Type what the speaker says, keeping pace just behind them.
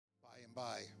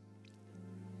by.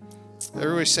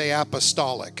 Everybody say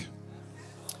apostolic.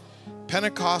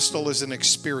 Pentecostal is an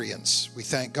experience. We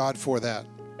thank God for that.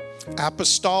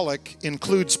 Apostolic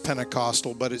includes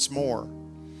Pentecostal, but it's more.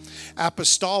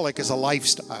 Apostolic is a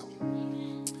lifestyle.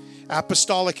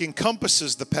 Apostolic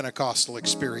encompasses the Pentecostal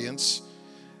experience,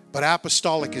 but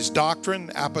apostolic is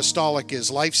doctrine, apostolic is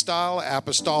lifestyle,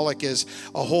 apostolic is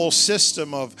a whole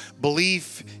system of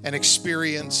belief and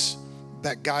experience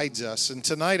that guides us. And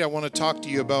tonight I want to talk to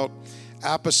you about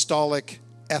apostolic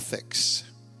ethics.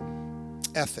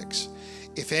 Ethics.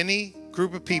 If any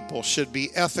group of people should be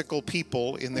ethical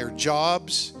people in their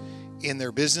jobs, in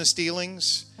their business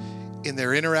dealings, in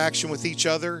their interaction with each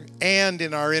other, and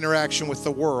in our interaction with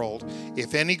the world,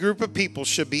 if any group of people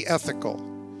should be ethical,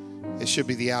 it should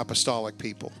be the apostolic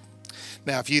people.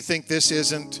 Now, if you think this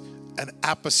isn't an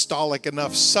apostolic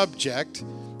enough subject,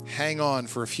 hang on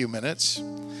for a few minutes.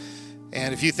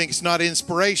 And if you think it's not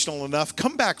inspirational enough,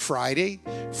 come back Friday,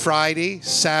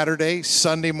 Saturday,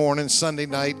 Sunday morning, Sunday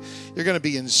night. You're going to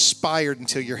be inspired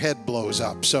until your head blows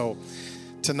up. So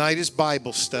tonight is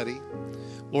Bible study.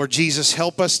 Lord Jesus,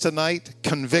 help us tonight.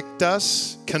 Convict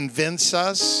us, convince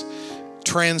us,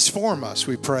 transform us,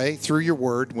 we pray, through your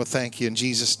word. We'll thank you in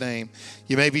Jesus' name.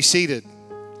 You may be seated.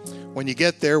 When you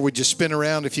get there, would you spin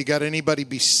around? If you got anybody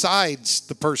besides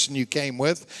the person you came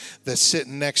with that's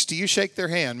sitting next to you, shake their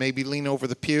hand. Maybe lean over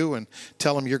the pew and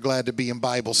tell them you're glad to be in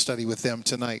Bible study with them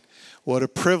tonight. What a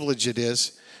privilege it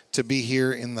is to be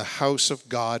here in the house of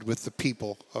God with the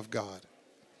people of God.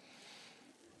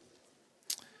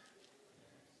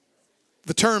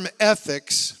 The term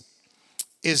ethics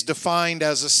is defined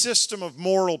as a system of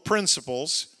moral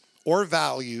principles or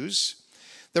values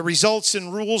that results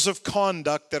in rules of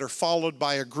conduct that are followed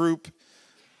by a group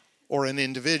or an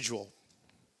individual.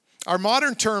 Our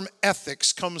modern term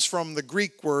ethics comes from the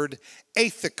Greek word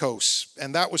ethikos,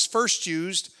 and that was first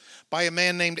used by a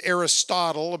man named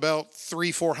Aristotle about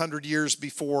 300-400 years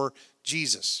before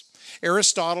Jesus.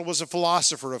 Aristotle was a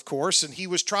philosopher, of course, and he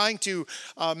was trying to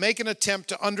make an attempt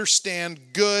to understand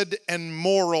good and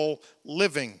moral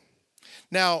living.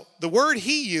 Now, the word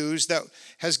he used that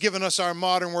has given us our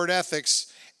modern word ethics,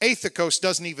 ethikos,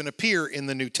 doesn't even appear in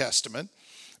the New Testament,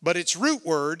 but its root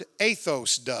word,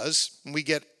 ethos, does. And we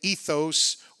get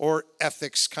ethos or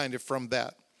ethics kind of from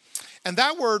that. And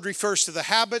that word refers to the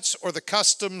habits or the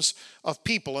customs of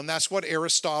people, and that's what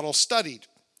Aristotle studied.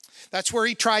 That's where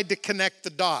he tried to connect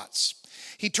the dots.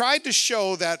 He tried to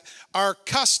show that our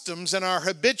customs and our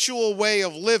habitual way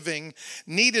of living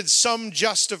needed some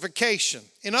justification.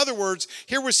 In other words,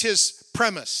 here was his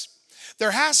premise.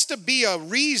 There has to be a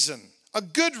reason, a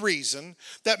good reason,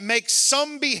 that makes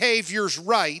some behaviors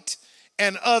right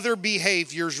and other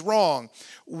behaviors wrong.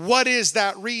 What is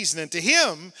that reason? And to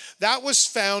him, that was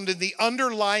found in the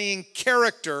underlying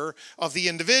character of the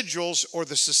individuals or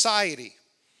the society.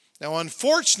 Now,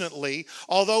 unfortunately,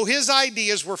 although his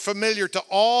ideas were familiar to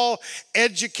all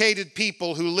educated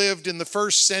people who lived in the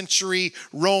first century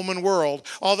Roman world,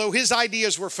 although his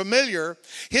ideas were familiar,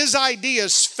 his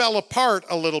ideas fell apart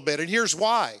a little bit. And here's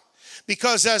why.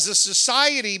 Because as a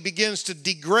society begins to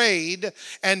degrade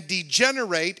and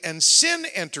degenerate and sin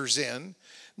enters in,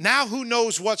 now who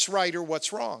knows what's right or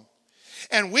what's wrong?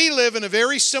 And we live in a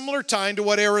very similar time to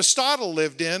what Aristotle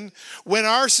lived in, when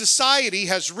our society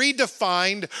has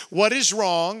redefined what is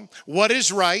wrong, what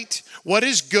is right, what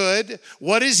is good,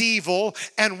 what is evil,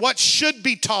 and what should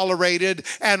be tolerated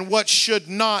and what should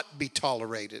not be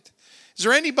tolerated. Is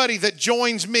there anybody that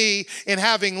joins me in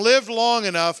having lived long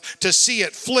enough to see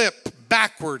it flip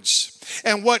backwards?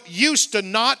 And what used to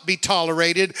not be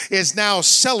tolerated is now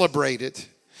celebrated.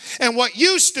 And what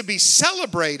used to be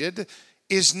celebrated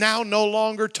is now no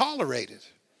longer tolerated.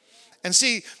 And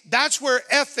see, that's where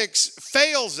ethics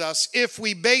fails us if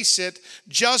we base it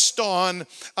just on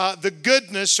the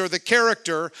goodness or the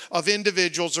character of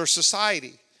individuals or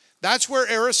society. That's where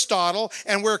Aristotle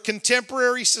and where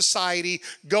contemporary society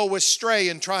go astray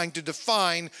in trying to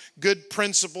define good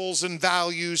principles and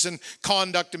values and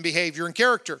conduct and behavior and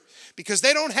character. Because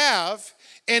they don't have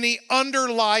any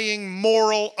underlying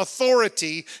moral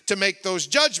authority to make those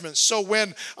judgments. So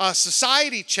when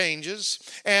society changes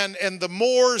and the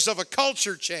mores of a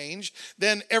culture change,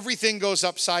 then everything goes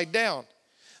upside down.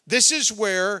 This is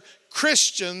where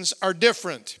Christians are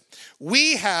different.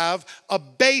 We have a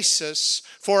basis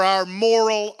for our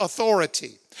moral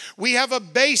authority. We have a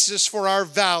basis for our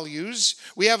values.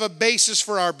 We have a basis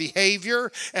for our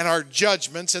behavior and our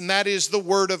judgments, and that is the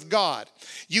Word of God.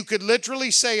 You could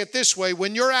literally say it this way: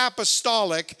 when you're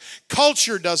apostolic,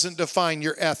 culture doesn't define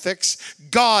your ethics,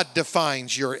 God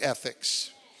defines your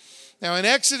ethics. Now in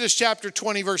Exodus chapter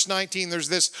 20, verse 19, there's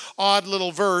this odd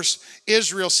little verse.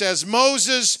 Israel says,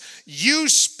 Moses, you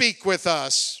speak with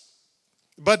us,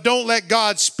 but don't let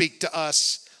God speak to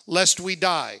us, lest we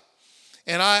die.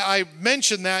 And I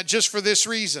mention that just for this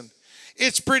reason.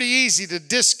 It's pretty easy to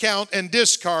discount and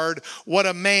discard what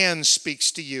a man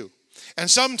speaks to you. And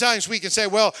sometimes we can say,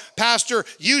 well, Pastor,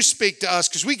 you speak to us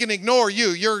because we can ignore you.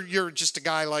 You're just a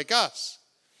guy like us.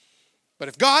 But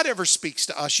if God ever speaks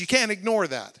to us, you can't ignore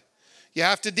that. You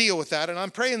have to deal with that. And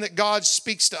I'm praying that God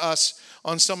speaks to us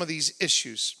on some of these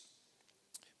issues.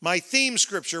 My theme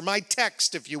scripture, my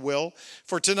text, if you will,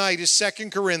 for tonight is 2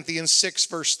 Corinthians 6,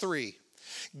 verse 3.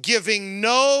 Giving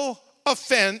no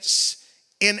offense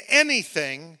in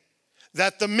anything,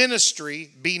 that the ministry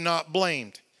be not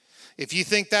blamed. If you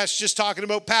think that's just talking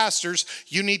about pastors,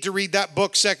 you need to read that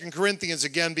book, 2 Corinthians,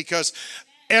 again, because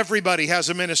everybody has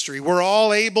a ministry. We're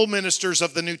all able ministers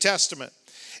of the New Testament.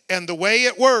 And the way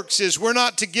it works is we're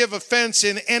not to give offense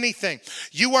in anything.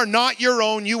 You are not your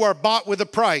own. You are bought with a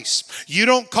price. You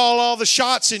don't call all the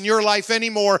shots in your life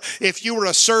anymore. If you were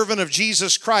a servant of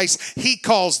Jesus Christ, he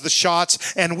calls the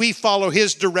shots, and we follow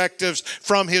his directives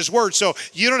from his word. So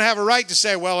you don't have a right to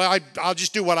say, well, I'll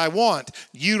just do what I want.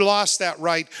 You lost that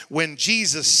right when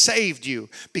Jesus saved you,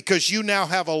 because you now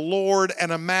have a Lord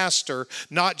and a master,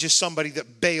 not just somebody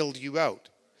that bailed you out.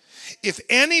 If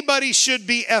anybody should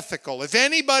be ethical, if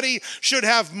anybody should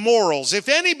have morals, if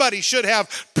anybody should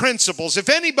have principles, if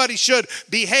anybody should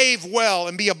behave well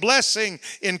and be a blessing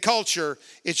in culture,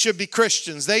 it should be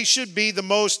Christians. They should be the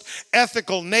most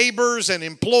ethical neighbors and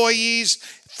employees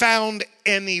found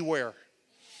anywhere.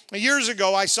 Years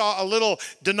ago, I saw a little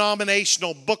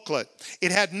denominational booklet.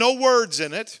 It had no words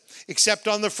in it except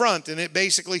on the front, and it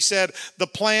basically said the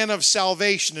plan of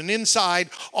salvation. And inside,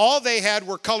 all they had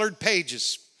were colored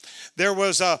pages. There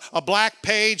was a black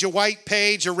page, a white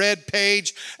page, a red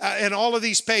page, and all of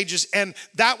these pages. And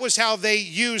that was how they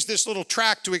used this little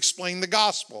tract to explain the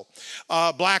gospel.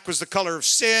 Black was the color of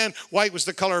sin. White was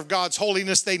the color of God's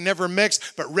holiness. They never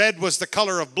mixed. But red was the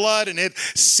color of blood, and it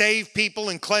saved people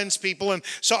and cleansed people. And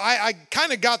so I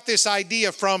kind of got this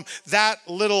idea from that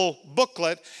little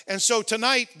booklet. And so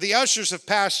tonight, the ushers have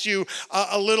passed you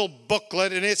a little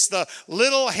booklet, and it's the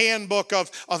little handbook of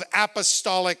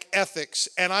apostolic ethics.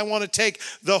 And I want to take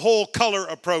the whole color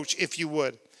approach, if you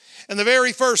would. And the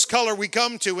very first color we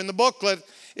come to in the booklet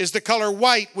is the color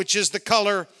white, which is the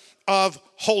color of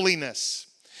holiness.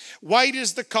 White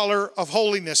is the color of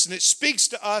holiness, and it speaks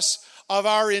to us of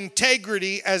our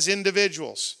integrity as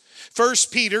individuals. 1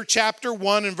 Peter chapter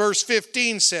 1 and verse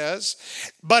 15 says,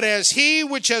 "But as he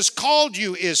which has called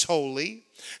you is holy,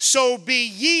 so be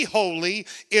ye holy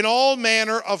in all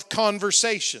manner of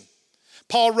conversation."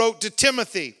 Paul wrote to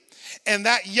Timothy, and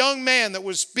that young man that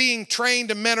was being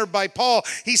trained and mentored by Paul,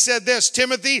 he said this,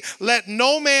 "Timothy, let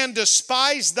no man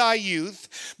despise thy youth,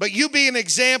 but you be an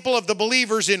example of the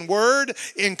believers in word,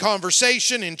 in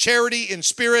conversation, in charity, in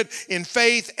spirit, in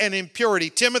faith, and in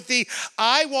purity." Timothy,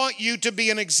 I want you to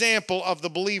be an example of the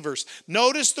believers.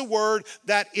 Notice the word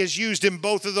that is used in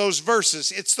both of those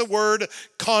verses. It's the word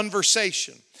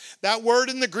conversation. That word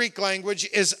in the Greek language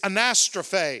is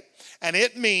anastrophe. And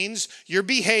it means your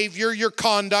behavior, your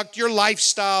conduct, your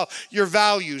lifestyle, your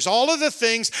values. All of the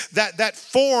things that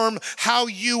form how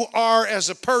you are as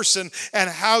a person and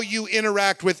how you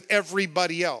interact with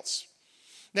everybody else.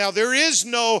 Now, there is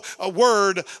no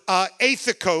word,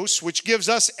 ethikos, which gives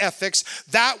us ethics.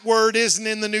 That word isn't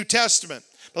in the New Testament.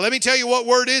 But let me tell you what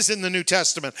word is in the New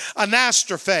Testament.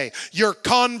 Anastrophe, your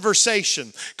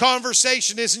conversation.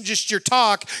 Conversation isn't just your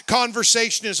talk.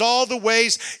 Conversation is all the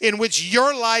ways in which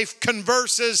your life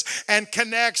converses and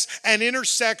connects and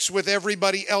intersects with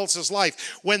everybody else's life.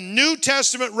 When New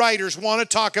Testament writers want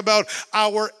to talk about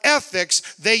our ethics,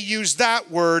 they use that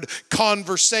word,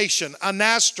 conversation.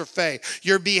 Anastrophe,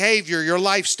 your behavior, your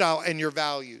lifestyle, and your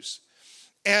values.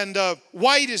 And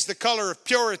white is the color of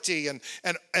purity and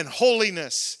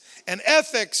holiness. And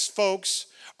ethics, folks,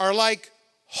 are like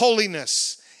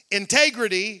holiness.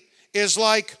 Integrity is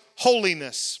like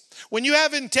holiness. When you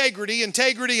have integrity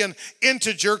and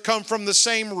integer come from the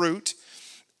same root.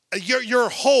 You're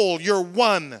whole, you're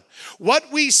one. What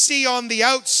we see on the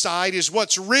outside is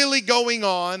what's really going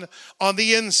on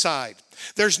the inside.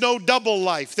 There's no double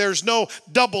life. There's no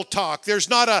double talk. There's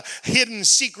not a hidden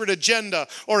secret agenda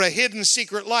or a hidden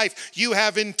secret life. You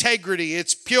have integrity.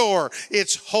 It's pure.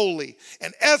 It's holy.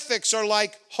 And ethics are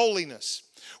like holiness.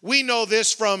 We know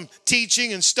this from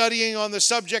teaching and studying on the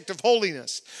subject of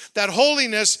holiness. That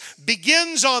holiness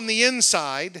begins on the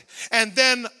inside and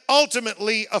then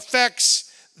ultimately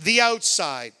affects the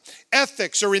outside.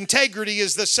 Ethics or integrity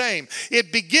is the same.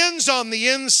 It begins on the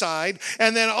inside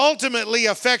and then ultimately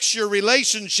affects your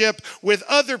relationship with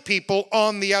other people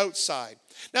on the outside.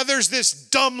 Now, there's this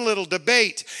dumb little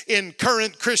debate in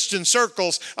current Christian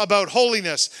circles about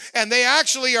holiness, and they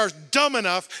actually are dumb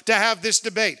enough to have this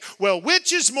debate. Well,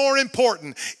 which is more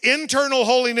important, internal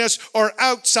holiness or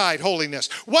outside holiness?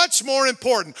 What's more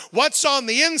important, what's on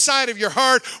the inside of your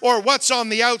heart or what's on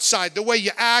the outside, the way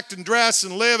you act and dress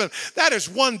and live? And that is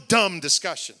one dumb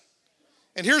discussion.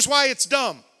 And here's why it's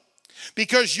dumb.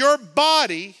 Because your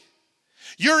body,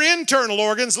 your internal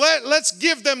organs, let's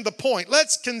give them the point.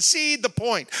 Let's concede the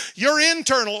point. Your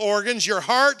internal organs, your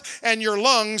heart and your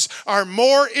lungs, are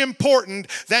more important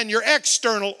than your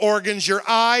external organs, your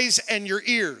eyes and your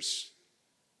ears.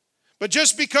 But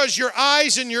just because your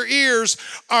eyes and your ears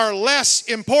are less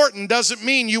important doesn't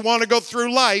mean you want to go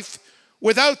through life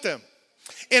without them.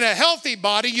 In a healthy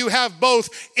body, you have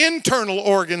both internal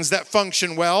organs that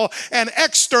function well and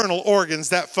external organs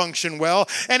that function well.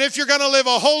 And if you're going to live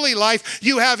a holy life,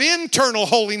 you have internal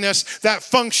holiness that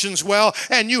functions well,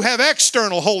 and you have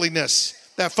external holiness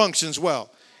that functions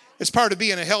well. It's part of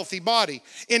being a healthy body.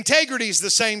 Integrity is the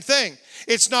same thing.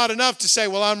 It's not enough to say,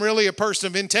 well, I'm really a person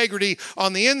of integrity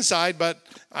on the inside, but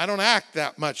I don't act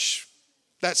that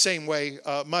same way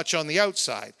much on the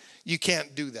outside. You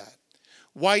can't do that.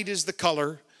 White is the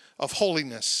color of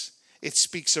holiness. It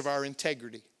speaks of our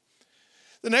integrity.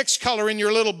 The next color in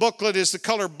your little booklet is the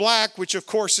color black, which of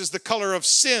course is the color of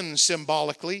sin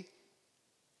symbolically.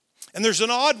 And there's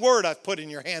an odd word I've put in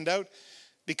your handout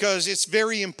because it's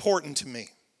very important to me.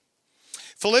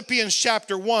 Philippians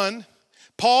chapter 1,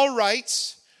 Paul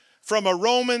writes from a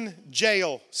Roman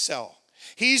jail cell.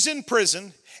 He's in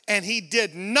prison and he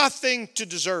did nothing to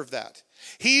deserve that.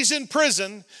 He's in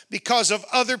prison because of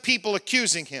other people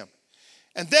accusing him.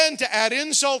 And then to add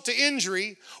insult to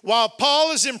injury, while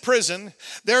Paul is in prison,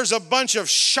 there's a bunch of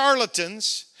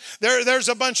charlatans, there's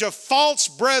a bunch of false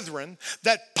brethren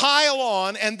that pile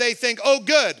on and they think, oh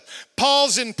good,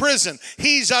 Paul's in prison,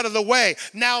 he's out of the way.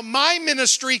 Now my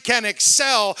ministry can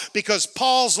excel because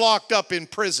Paul's locked up in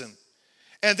prison.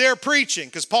 And they're preaching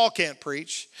because Paul can't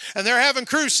preach. And they're having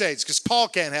crusades because Paul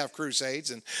can't have crusades.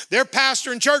 And they're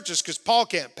pastoring churches because Paul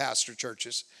can't pastor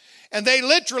churches. And they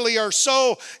literally are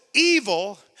so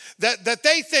evil that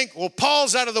they think, well,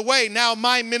 Paul's out of the way. Now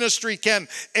my ministry can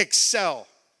excel.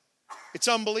 It's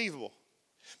unbelievable.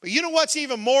 But you know what's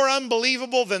even more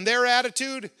unbelievable than their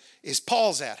attitude? Is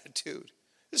Paul's attitude.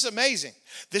 This is amazing.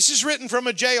 This is written from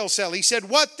a jail cell. He said,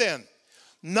 what then?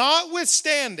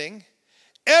 Notwithstanding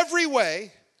every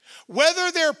way,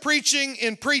 whether they're preaching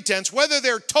in pretense, whether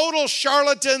they're total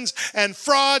charlatans and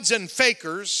frauds and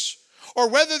fakers, or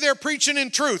whether they're preaching in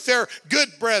truth, they're good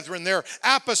brethren, they're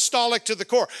apostolic to the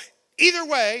core. Either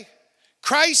way,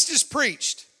 Christ is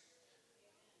preached.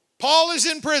 Paul is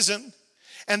in prison,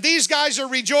 and these guys are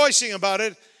rejoicing about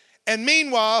it, and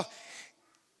meanwhile,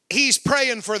 he's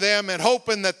praying for them and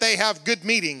hoping that they have good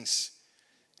meetings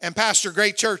and pastor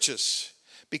great churches.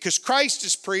 Because Christ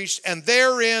is preached, and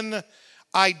therein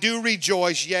I do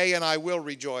rejoice, yea, and I will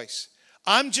rejoice.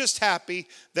 I'm just happy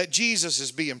that Jesus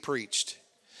is being preached.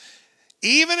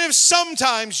 Even if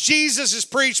sometimes Jesus is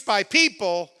preached by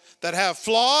people that have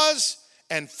flaws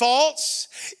and faults,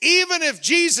 even if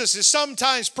Jesus is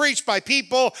sometimes preached by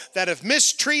people that have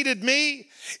mistreated me,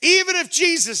 even if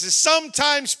Jesus is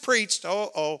sometimes preached,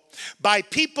 by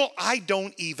people I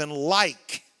don't even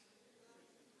like.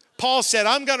 Paul said,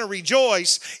 I'm going to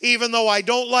rejoice even though I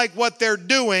don't like what they're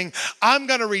doing. I'm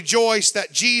going to rejoice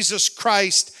that Jesus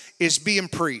Christ is being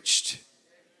preached.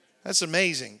 That's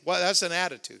amazing. Well, that's an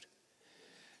attitude.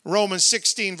 Romans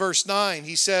 16 verse 9,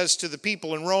 he says to the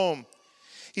people in Rome,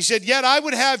 he said, yet I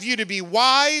would have you to be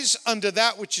wise unto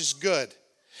that which is good.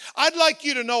 I'd like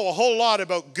you to know a whole lot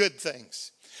about good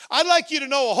things. I'd like you to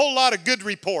know a whole lot of good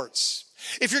reports.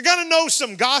 If you're going to know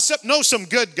some gossip, know some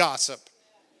good gossip.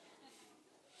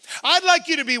 I'd like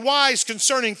you to be wise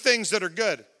concerning things that are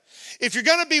good. If you're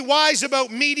going to be wise about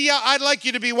media, I'd like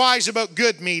you to be wise about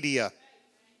good media.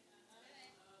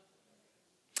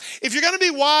 If you're going to be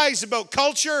wise about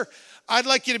culture, I'd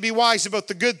like you to be wise about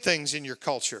the good things in your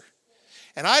culture.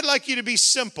 And I'd like you to be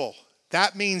simple.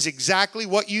 That means exactly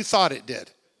what you thought it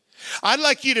did. I'd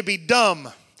like you to be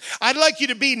dumb. I'd like you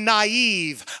to be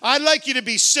naive. I'd like you to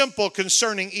be simple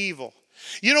concerning evil.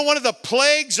 You know, one of the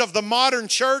plagues of the modern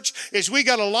church is we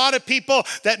got a lot of people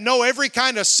that know every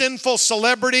kind of sinful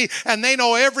celebrity and they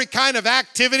know every kind of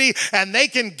activity and they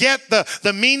can get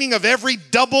the meaning of every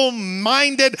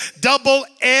double-minded,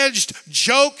 double-edged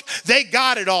joke. They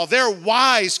got it all. They're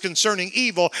wise concerning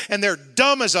evil and they're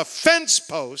dumb as a fence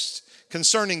post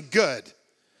concerning good.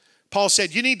 Paul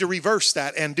said, you need to reverse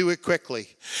that and do it quickly.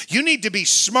 You need to be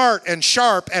smart and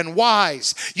sharp and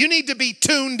wise. You need to be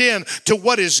tuned in to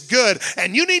what is good.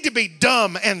 And you need to be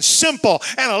dumb and simple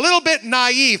and a little bit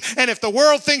naive. And if the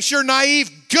world thinks you're naive,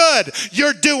 good,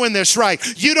 you're doing this right.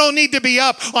 You don't need to be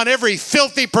up on every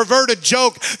filthy, perverted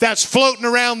joke that's floating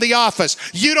around the office.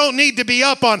 You don't need to be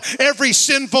up on every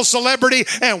sinful celebrity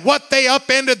and what they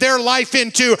upended their life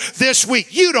into this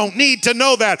week. You don't need to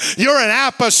know that. You're an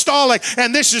apostolic,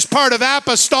 and this is part of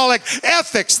apostolic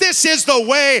ethics. This is the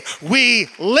way we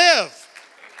live.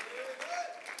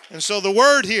 And so the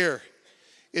word here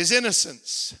is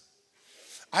innocence.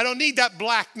 I don't need that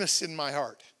blackness in my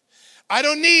heart. I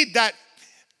don't need that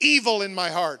evil in my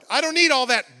heart. I don't need all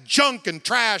that junk and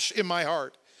trash in my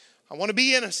heart. I want to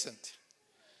be innocent.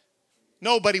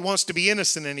 Nobody wants to be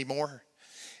innocent anymore.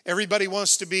 Everybody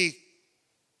wants to be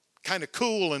kind of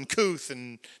cool and couth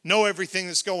and know everything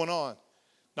that's going on.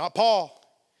 Not Paul.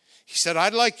 He said,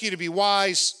 I'd like you to be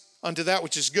wise unto that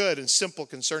which is good and simple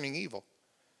concerning evil.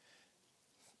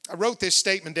 I wrote this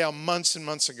statement down months and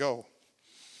months ago.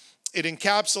 It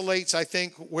encapsulates, I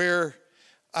think, where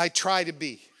I try to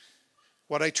be,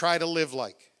 what I try to live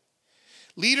like.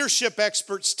 Leadership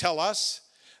experts tell us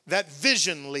that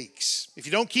vision leaks. If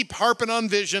you don't keep harping on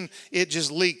vision, it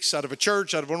just leaks out of a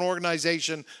church, out of an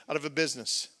organization, out of a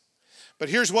business. But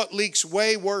here's what leaks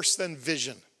way worse than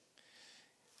vision.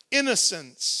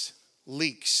 Innocence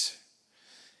leaks.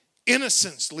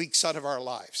 Innocence leaks out of our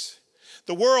lives.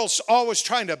 The world's always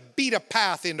trying to beat a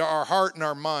path into our heart and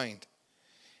our mind.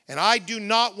 And I do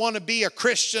not want to be a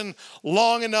Christian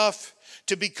long enough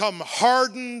to become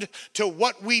hardened to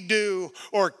what we do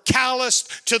or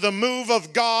calloused to the move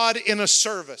of God in a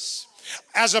service.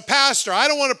 As a pastor, I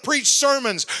don't want to preach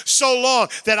sermons so long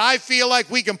that I feel like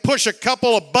we can push a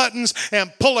couple of buttons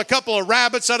and pull a couple of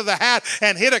rabbits out of the hat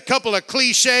and hit a couple of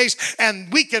cliches,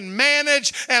 and we can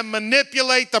manage and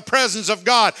manipulate the presence of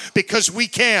God, because we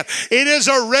can't. It is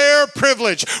a rare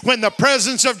privilege when the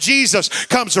presence of Jesus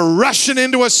comes rushing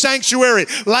into a sanctuary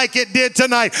like it did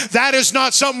tonight. That is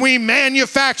not something we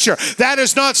manufacture. That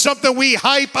is not something we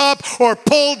hype up or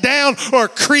pull down or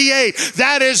create.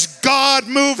 That is God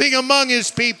moving among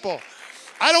His people.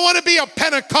 I don't want to be a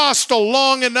Pentecostal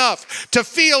long enough to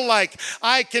feel like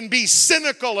I can be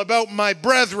cynical about my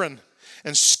brethren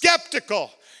and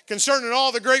skeptical concerning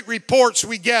all the great reports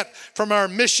we get from our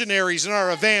missionaries and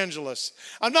our evangelists.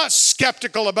 I'm not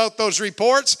skeptical about those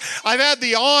reports. I've had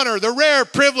the honor, the rare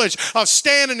privilege of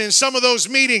standing in some of those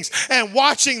meetings and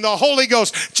watching the Holy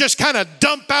Ghost just kind of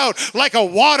dump out like a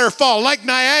waterfall, like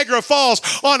Niagara Falls,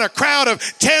 on a crowd of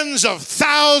tens of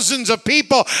thousands of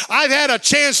people. I've had a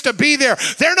chance to be there.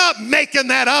 They're not making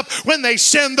that up when they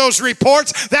send those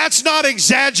reports. That's not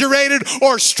exaggerated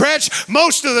or stretched.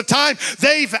 Most of the time,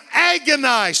 they've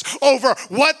agonized over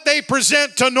what they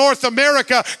present to North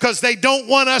America because they don't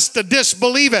want us to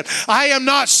disbelieve it. I am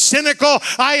not cynical.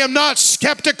 I am not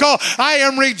skeptical. I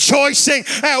am rejoicing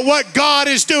at what God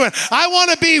is doing. I want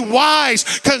to be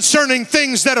wise concerning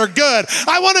things that are good.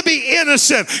 I want to be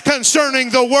innocent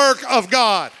concerning the work of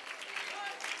God.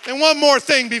 And one more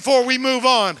thing before we move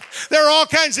on. There are all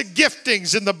kinds of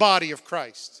giftings in the body of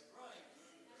Christ.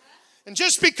 And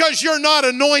just because you're not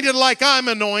anointed like I'm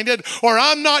anointed, or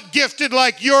I'm not gifted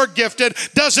like you're gifted,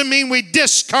 doesn't mean we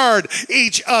discard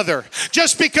each other.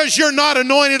 Just because you're not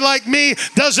anointed like me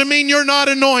doesn't mean you're not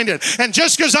anointed. And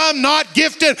just because I'm not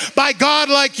gifted by God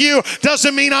like you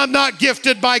doesn't mean I'm not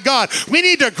gifted by God. We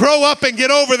need to grow up and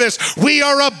get over this. We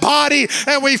are a body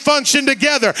and we function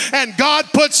together. And God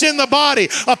puts in the body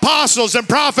apostles and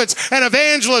prophets and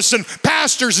evangelists and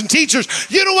pastors and teachers.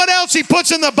 You know what else He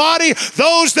puts in the body?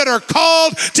 Those that are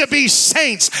called to be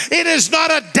saints. It is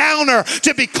not a downer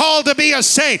to be called to be a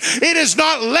saint. It is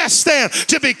not less than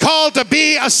to be called to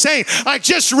be a saint. I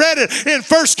just read it in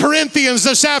 1 Corinthians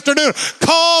this afternoon.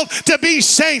 Called to be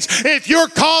saints. If you're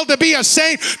called to be a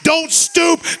saint, don't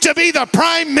stoop to be the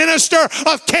Prime Minister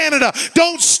of Canada.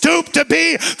 Don't stoop to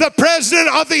be the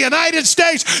President of the United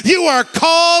States. You are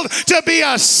called to be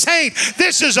a saint.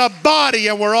 This is a body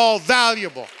and we're all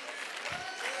valuable.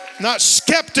 Not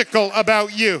skeptical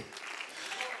about you.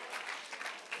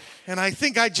 And I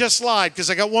think I just lied because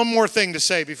I got one more thing to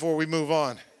say before we move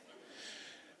on.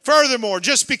 Furthermore,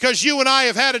 just because you and I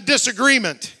have had a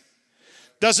disagreement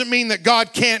doesn't mean that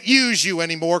God can't use you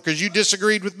anymore because you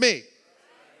disagreed with me.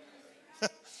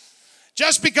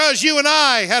 Just because you and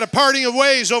I had a parting of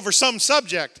ways over some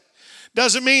subject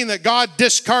doesn't mean that God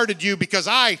discarded you because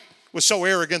I was so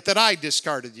arrogant that I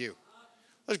discarded you.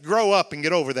 Let's grow up and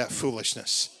get over that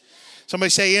foolishness. Somebody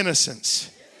say innocence.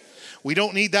 We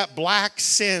don't need that black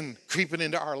sin creeping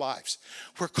into our lives.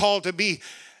 We're called to be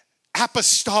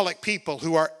apostolic people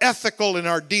who are ethical in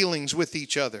our dealings with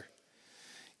each other.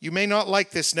 You may not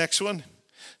like this next one.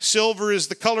 Silver is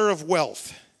the color of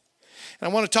wealth. And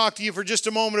I want to talk to you for just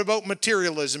a moment about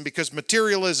materialism, because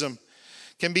materialism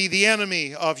can be the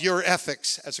enemy of your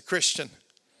ethics as a Christian.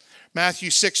 Matthew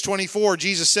 6:24,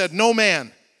 Jesus said, no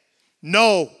man,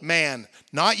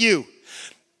 not you,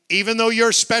 even though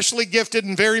you're specially gifted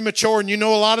and very mature and you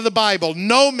know a lot of the Bible,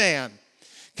 no man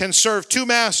can serve two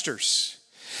masters.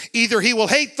 Either he will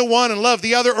hate the one and love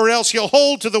the other, or else he'll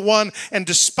hold to the one and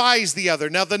despise the other.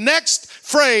 Now the next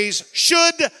phrase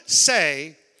should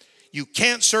say, you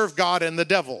can't serve God and the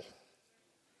devil.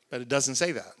 But it doesn't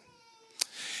say that.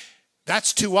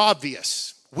 That's too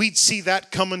obvious. We'd see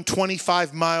that coming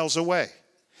 25 miles away.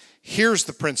 Here's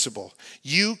the principle.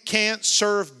 You can't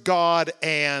serve God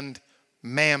and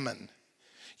mammon.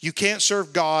 You can't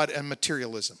serve God and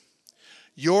materialism.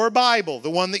 Your Bible, the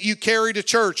one that you carry to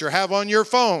church or have on your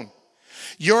phone,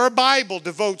 your Bible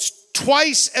devotes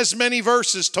twice as many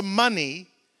verses to money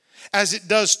as it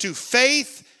does to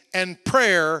faith and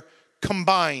prayer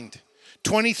combined.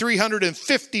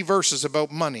 2,350 verses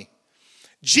about money.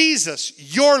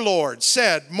 Jesus, your Lord,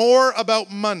 said more about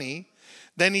money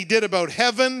than he did about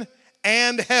heaven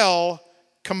and hell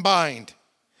combined.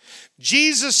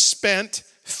 Jesus spent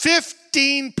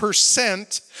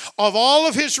 15% of all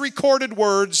of his recorded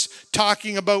words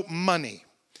talking about money.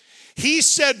 He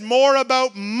said more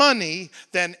about money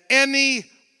than any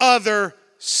other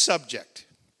subject.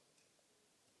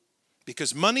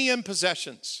 Because money and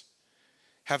possessions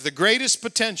have the greatest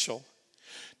potential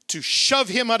to shove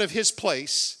him out of his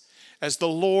place as the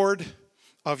Lord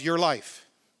of your life.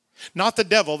 Not the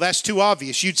devil, that's too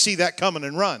obvious. You'd see that coming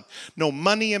and run. No,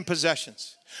 money and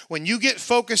possessions. When you get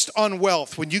focused on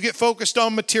wealth, when you get focused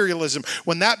on materialism,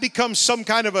 when that becomes some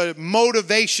kind of a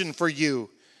motivation for you,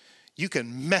 you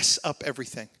can mess up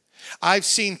everything. I've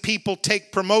seen people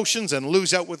take promotions and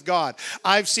lose out with God.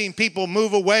 I've seen people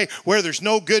move away where there's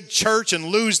no good church and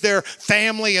lose their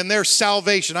family and their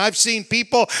salvation. I've seen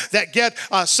people that get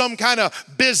some kind of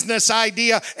business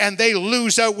idea and they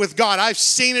lose out with God. I've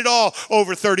seen it all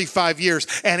over 35 years,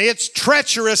 and it's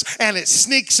treacherous and it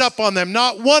sneaks up on them.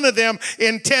 Not one of them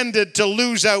intended to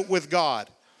lose out with God.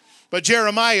 But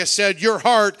Jeremiah said, your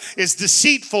heart is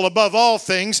deceitful above all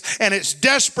things, and it's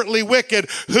desperately wicked.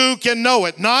 Who can know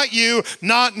it? Not you,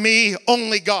 not me,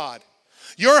 only God.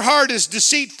 Your heart is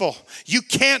deceitful. You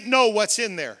can't know what's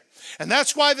in there. And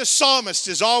that's why the psalmist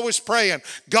is always praying,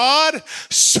 God,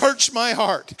 search my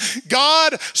heart.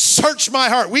 God, search my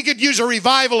heart. We could use a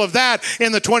revival of that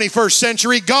in the 21st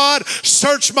century. God,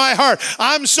 search my heart.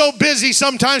 I'm so busy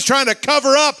sometimes trying to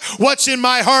cover up what's in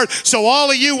my heart so all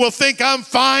of you will think I'm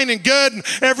fine and good and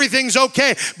everything's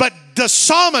okay. But the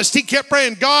psalmist, he kept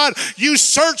praying, God, you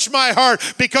search my heart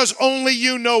because only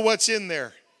you know what's in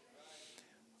there.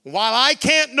 While I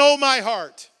can't know my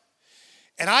heart,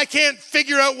 and I can't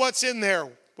figure out what's in there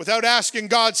without asking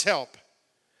God's help,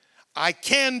 I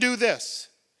can do this.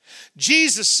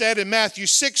 Jesus said in Matthew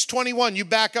 6:21, you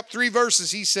back up 3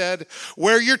 verses, he said,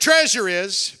 where your treasure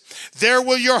is, there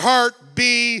will your heart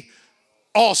be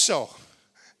also.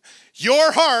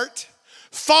 Your heart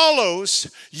follows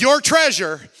your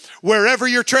treasure wherever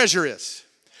your treasure is.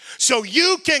 So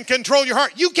you can control your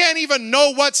heart. You can't even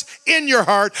know what's in your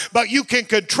heart, but you can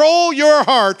control your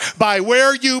heart by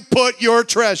where you put your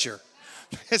treasure.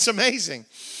 It's amazing.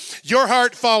 Your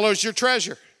heart follows your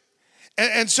treasure.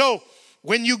 And so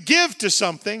when you give to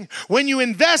something, when you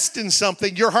invest in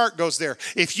something, your heart goes there.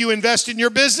 If you invest in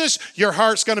your business, your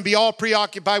heart's going to be all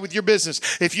preoccupied with your business.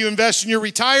 If you invest in your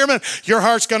retirement, your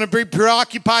heart's going to be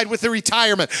preoccupied with the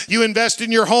retirement. You invest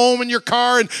in your home and your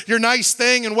car and your nice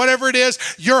thing and whatever it is,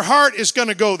 your heart is going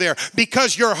to go there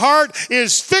because your heart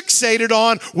is fixated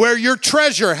on where your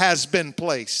treasure has been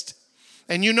placed.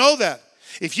 And you know that.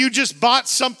 If you just bought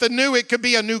something new, it could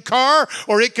be a new car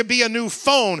or it could be a new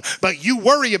phone, but you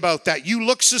worry about that. You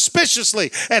look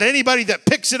suspiciously at anybody that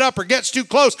picks it up or gets too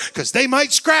close because they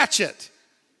might scratch it.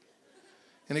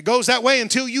 And it goes that way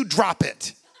until you drop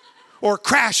it or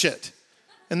crash it,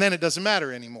 and then it doesn't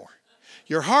matter anymore.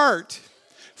 Your heart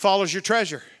follows your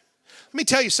treasure. Let me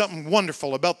tell you something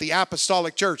wonderful about the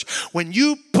apostolic church. When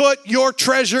you put your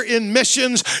treasure in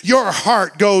missions, your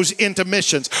heart goes into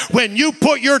missions. When you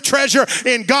put your treasure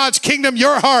in God's kingdom,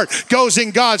 your heart goes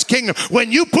in God's kingdom. When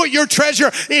you put your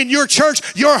treasure in your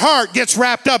church, your heart gets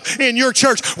wrapped up in your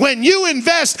church. When you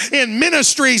invest in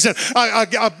ministries and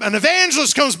an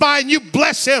evangelist comes by and you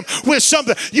bless him with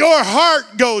something, your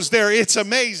heart goes there. It's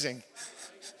amazing.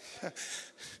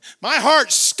 My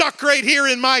heart's stuck right here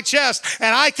in my chest,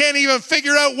 and I can't even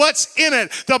figure out what's in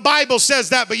it. The Bible says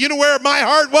that, but you know where my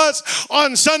heart was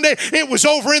on Sunday? It was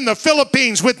over in the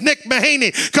Philippines with Nick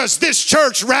Mahaney, because this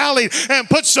church rallied and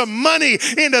put some money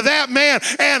into that man,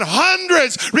 and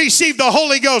hundreds received the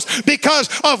Holy Ghost because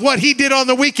of what he did on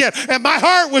the weekend. And my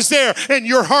heart was there, and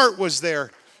your heart was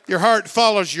there. Your heart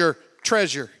follows your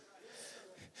treasure.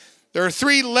 There are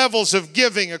 3 levels of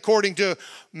giving according to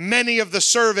many of the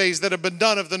surveys that have been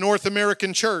done of the North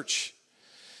American church.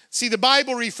 See, the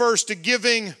Bible refers to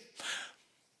giving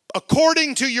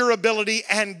according to your ability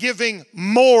and giving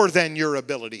more than your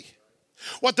ability.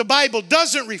 What the Bible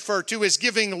doesn't refer to is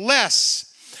giving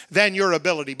less than your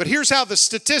ability. But here's how the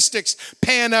statistics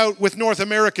pan out with North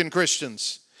American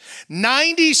Christians.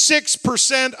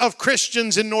 96% of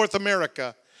Christians in North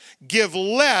America give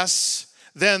less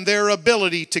than their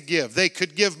ability to give. They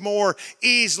could give more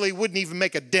easily, wouldn't even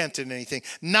make a dent in anything.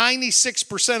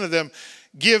 96% of them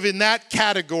give in that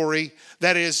category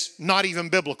that is not even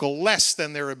biblical, less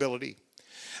than their ability.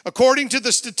 According to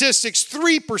the statistics,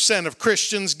 3% of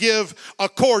Christians give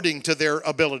according to their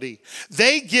ability.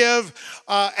 They give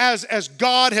as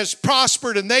God has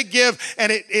prospered, and they give,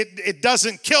 and it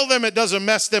doesn't kill them, it doesn't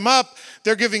mess them up.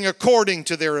 They're giving according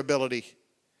to their ability.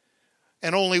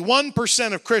 And only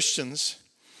 1% of Christians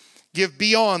give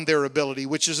beyond their ability,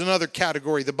 which is another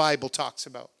category the Bible talks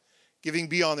about. Giving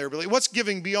beyond their ability. What's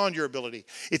giving beyond your ability?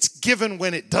 It's given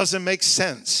when it doesn't make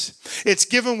sense. It's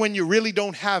given when you really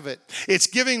don't have it. It's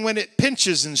giving when it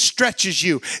pinches and stretches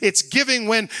you. It's giving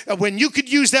when you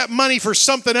could use that money for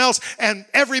something else, and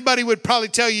everybody would probably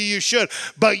tell you you should,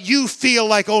 but you feel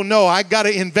like, oh no, I got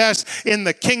to invest in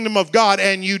the kingdom of God,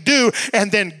 and you do,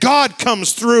 and then God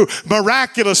comes through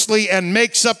miraculously and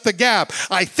makes up the gap.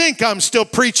 I think I'm still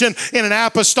preaching in an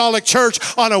apostolic church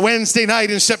on a Wednesday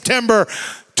night in September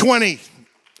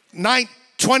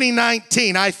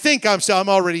 2019. I think I'm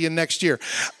already in next year.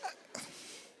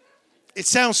 It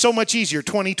sounds so much easier,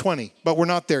 2020, but we're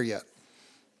not there yet.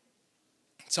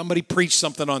 Somebody preached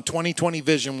something on 2020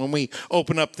 vision when we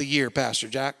open up the year, Pastor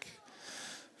Jack.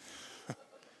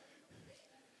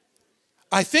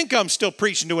 I think I'm still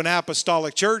preaching to an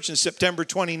apostolic church in September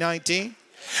 2019.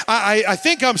 I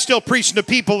think I'm still preaching to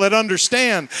people that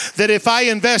understand that if I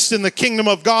invest in the kingdom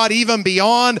of God, even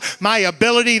beyond my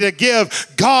ability to give,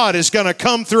 God is going to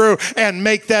come through and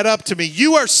make that up to me.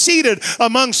 You are seated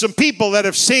among some people that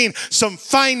have seen some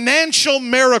financial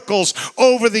miracles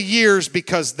over the years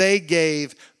because they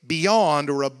gave beyond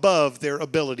or above their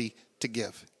ability to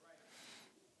give.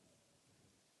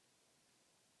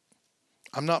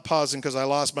 I'm not pausing because I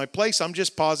lost my place. I'm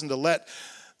just pausing to let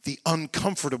the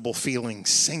uncomfortable feeling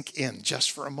sink in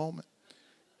just for a moment.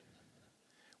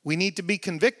 We need to be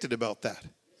convicted about that.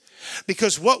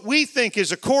 Because what we think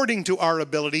is according to our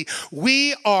ability,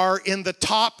 we are in the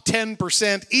top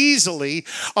 10% easily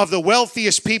of the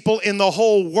wealthiest people in the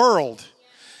whole world.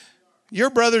 Your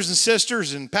brothers and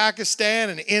sisters in Pakistan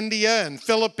and India and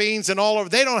Philippines and all over,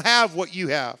 they don't have what you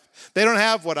have. They don't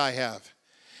have what I have.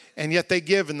 And yet they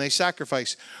give and they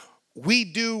sacrifice. We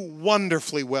do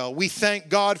wonderfully well. We thank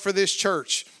God for this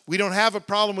church. We don't have a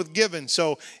problem with giving,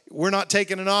 so we're not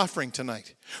taking an offering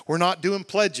tonight. We're not doing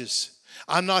pledges.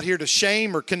 I'm not here to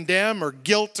shame or condemn or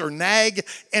guilt or nag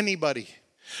anybody.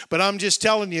 But I'm just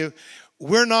telling you,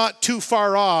 we're not too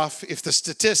far off if the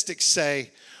statistics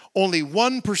say only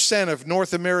 1% of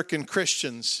North American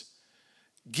Christians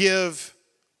give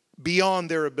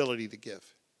beyond their ability to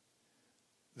give.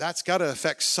 That's got to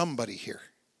affect somebody here.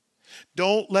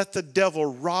 Don't let the devil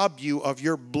rob you of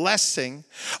your blessing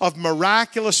of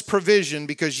miraculous provision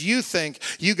because you think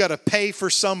you got to pay for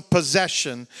some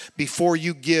possession before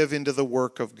you give into the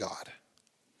work of God.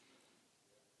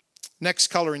 Next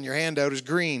color in your handout is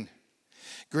green.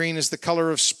 Green is the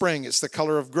color of spring. It's the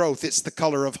color of growth. It's the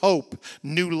color of hope.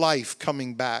 New life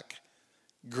coming back.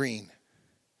 Green.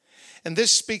 And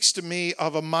this speaks to me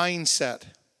of a mindset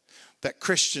that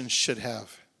Christians should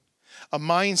have. A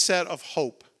mindset of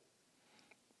hope.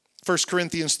 1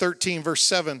 Corinthians 13, verse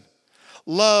 7.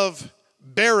 Love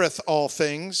beareth all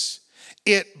things.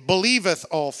 It believeth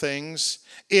all things.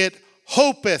 It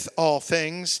hopeth all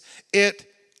things.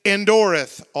 It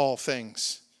endureth all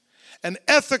things. An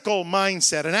ethical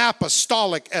mindset, an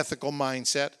apostolic ethical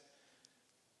mindset,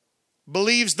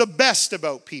 believes the best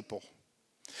about people.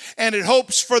 And it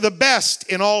hopes for the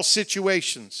best in all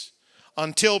situations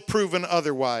until proven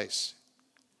otherwise.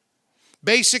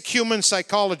 Basic human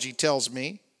psychology tells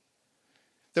me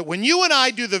that when you and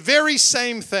I do the very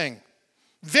same thing,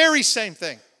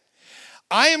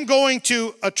 I am going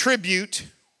to attribute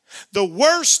the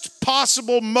worst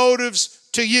possible motives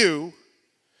to you,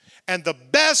 and the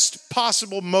best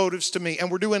possible motives to me.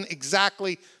 And we're doing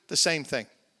exactly the same thing.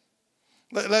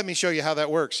 Let me show you how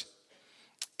that works.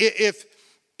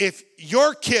 If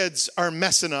your kids are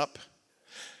messing up,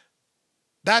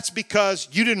 that's because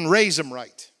you didn't raise them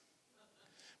right.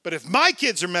 But if my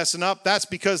kids are messing up, that's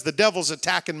because the devil's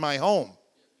attacking my home.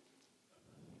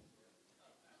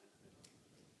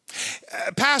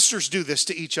 Pastors do this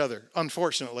to each other,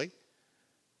 unfortunately.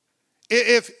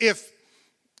 If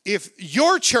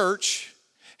your church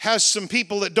has some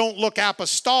people that don't look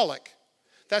apostolic,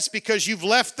 that's because you've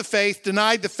left the faith,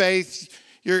 denied the faith,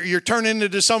 you're turning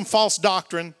into some false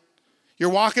doctrine, you're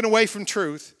walking away from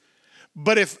truth.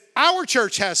 But if our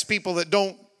church has people that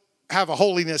don't have a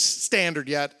holiness standard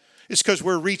yet, it's because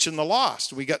we're reaching the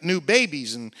lost. We got new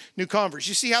babies and new converts.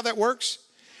 You see how that works?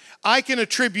 I can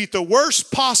attribute the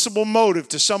worst possible motive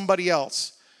to somebody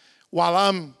else while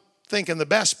I'm thinking the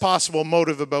best possible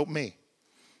motive about me.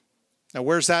 Now,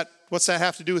 what's that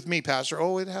have to do with me, Pastor?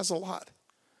 Oh, it has a lot.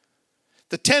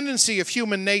 The tendency of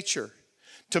human nature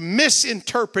to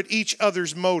misinterpret each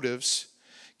other's motives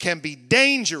can be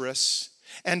dangerous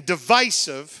and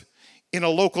divisive in a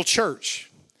local church.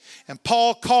 And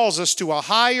Paul calls us to a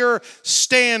higher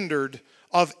standard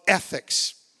of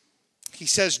ethics. He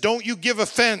says, don't you give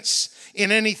offense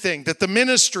in anything, that the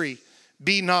ministry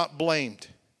be not blamed.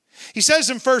 He says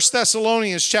in 1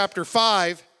 Thessalonians chapter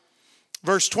 5,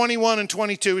 verse 21 and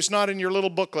 22, it's not in your little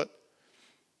booklet.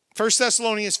 1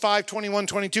 Thessalonians 5, 21,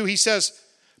 22, he says,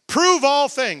 prove all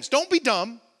things. Don't be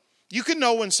dumb. You can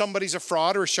know when somebody's a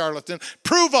fraud or a charlatan.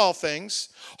 Prove all things.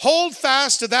 Hold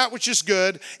fast to that which is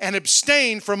good and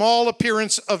abstain from all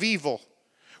appearance of evil.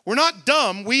 We're not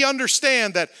dumb. We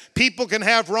understand that people can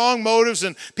have wrong motives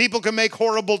and people can make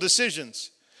horrible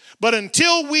decisions. But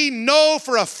until we know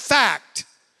for a fact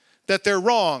that they're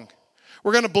wrong,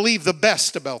 we're going to believe the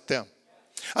best about them.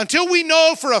 Until we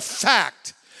know for a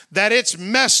fact that it's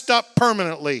messed up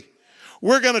permanently,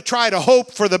 we're going to try to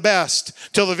hope for the best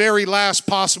till the very last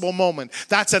possible moment.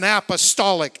 That's an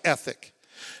apostolic ethic.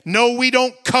 No, we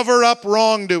don't cover up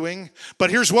wrongdoing,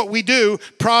 but here's what we do.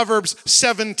 Proverbs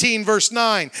 17, verse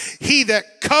 9. He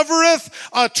that covereth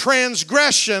a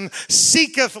transgression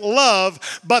seeketh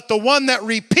love, but the one that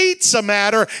repeats a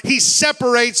matter, he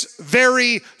separates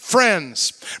very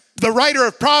friends. The writer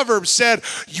of Proverbs said,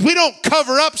 we don't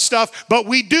cover up stuff, but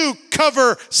we do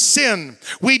cover sin.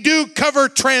 We do cover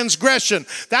transgression.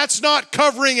 That's not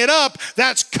covering it up,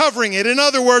 that's covering it. In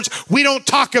other words, we don't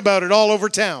talk about it all over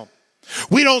town.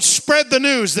 We don't spread the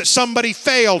news that somebody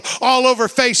failed all over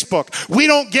Facebook. We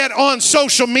don't get on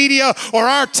social media or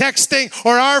our texting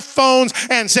or our phones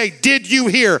and say, did you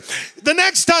hear? The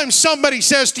next time somebody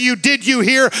says to you, did you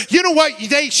hear? You know what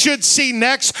they should see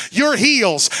next? Your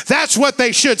heels. That's what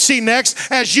they should see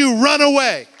next as you run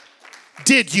away.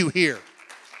 Did you hear?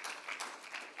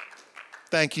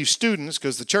 Thank you, students,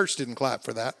 because the church didn't clap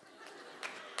for that.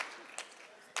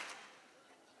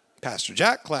 Pastor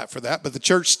Jack clapped for that, but the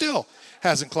church still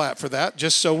hasn't clapped for that,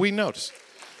 just so we notice.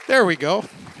 There we go.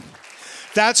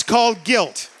 That's called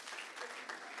guilt.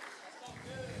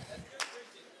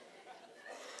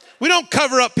 We don't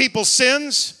cover up people's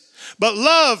sins, but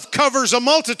love covers a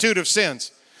multitude of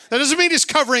sins. That doesn't mean it's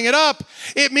covering it up.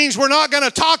 It means we're not going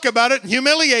to talk about it and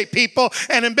humiliate people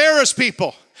and embarrass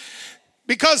people.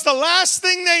 Because the last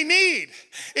thing they need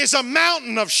is a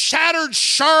mountain of shattered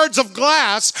shards of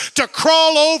glass to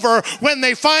crawl over when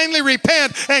they finally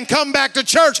repent and come back to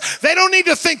church. They don't need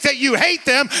to think that you hate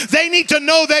them. They need to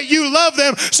know that you love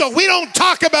them. So we don't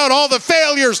talk about all the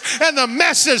failures and the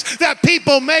messes that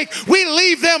people make. We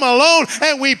leave them alone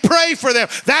and we pray for them.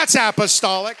 That's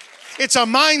apostolic. It's a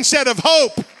mindset of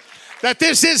hope. That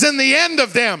this isn't the end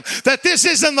of them. That this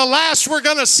isn't the last we're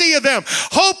going to see of them.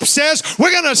 Hope says we're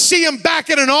going to see them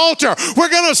back at an altar. We're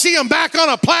going to see them back on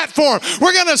a platform.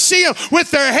 We're going to see them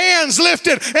with their hands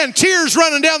lifted and tears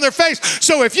running down their face.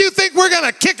 So if you think we're going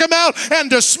to kick them out and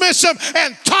dismiss them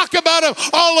and talk about them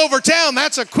all over town,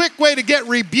 that's a quick way to get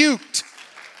rebuked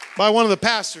by one of the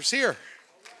pastors here.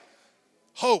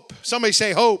 Hope. Somebody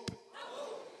say hope.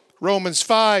 Romans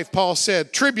 5, Paul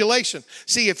said, tribulation.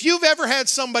 See, if you've ever had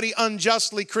somebody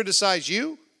unjustly criticize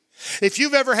you, if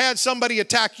you've ever had somebody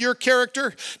attack your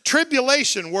character,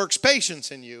 tribulation works patience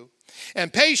in you,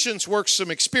 and patience works some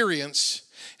experience,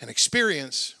 and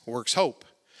experience works hope.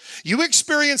 You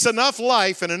experience enough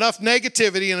life and enough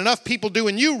negativity and enough people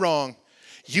doing you wrong,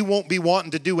 you won't be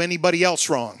wanting to do anybody else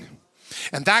wrong.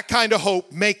 And that kind of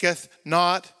hope maketh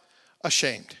not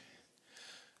ashamed.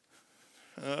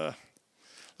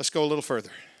 Let's go a little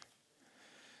further.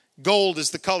 Gold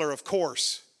is the color, of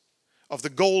course, of the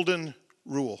golden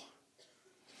rule.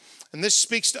 And this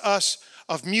speaks to us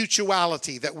of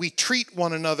mutuality, that we treat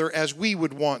one another as we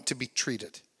would want to be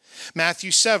treated. Matthew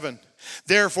 7,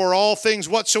 therefore all things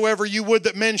whatsoever you would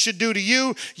that men should do to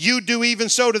you, you do even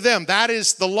so to them. That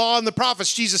is the law and the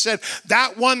prophets. Jesus said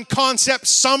that one concept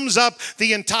sums up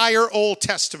the entire Old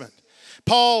Testament.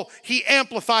 Paul, he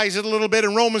amplifies it a little bit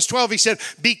in Romans 12. He said,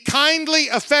 be kindly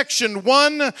affectioned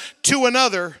one to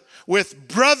another with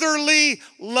brotherly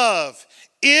love,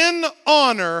 in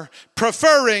honor,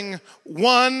 preferring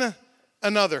one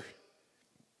another.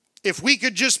 If we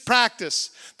could just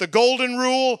practice the golden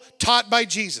rule taught by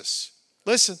Jesus,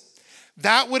 listen,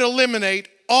 that would eliminate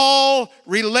all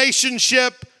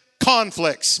relationship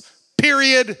conflicts.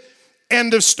 Period.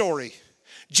 End of story.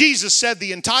 Jesus said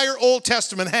the entire Old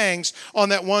Testament hangs on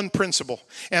that one principle.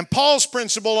 And Paul's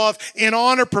principle of in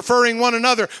honor, preferring one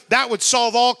another, that would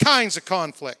solve all kinds of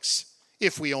conflicts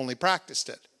if we only practiced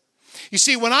it. You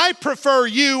see, when I prefer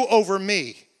you over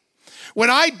me, when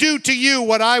I do to you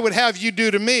what I would have you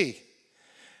do to me,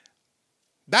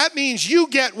 that means you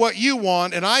get what you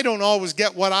want and I don't always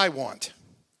get what I want.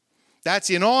 That's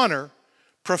in honor,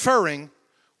 preferring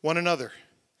one another.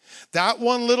 That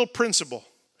one little principle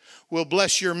will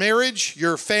bless your marriage,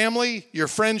 your family, your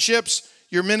friendships,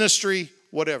 your ministry,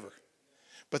 whatever.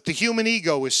 But the human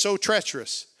ego is so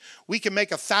treacherous, we can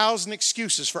make 1,000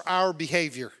 excuses for our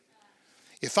behavior.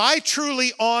 If I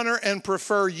truly honor and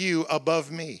prefer you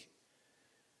above me,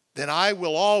 then I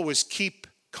will always keep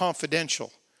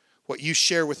confidential what you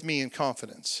share with me in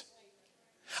confidence.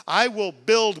 I will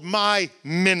build my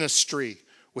ministry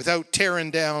without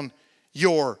tearing down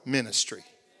your ministry.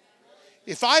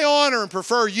 If I honor and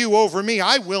prefer you over me,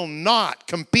 I will not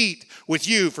compete with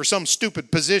you for some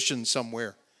stupid position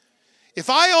somewhere. If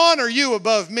I honor you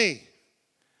above me,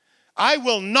 I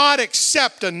will not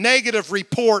accept a negative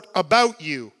report about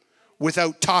you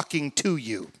without talking to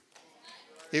you.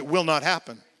 It will not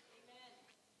happen.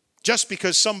 Just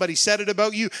because somebody said it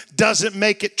about you doesn't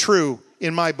make it true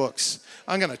in my books.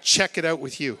 I'm going to check it out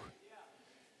with you.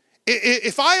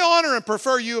 If I honor and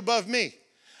prefer you above me,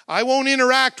 I won't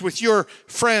interact with your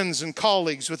friends and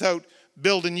colleagues without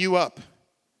building you up.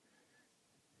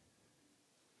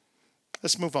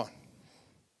 Let's move on.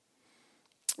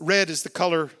 Red is the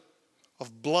color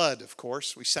of blood, of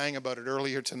course. We sang about it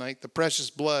earlier tonight. The precious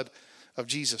blood of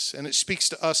Jesus. And it speaks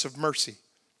to us of mercy.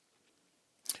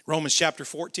 Romans chapter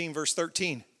 14, verse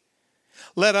 13.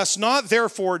 Let us not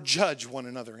therefore judge one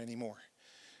another anymore.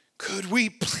 Could we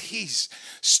please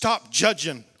stop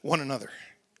judging one another?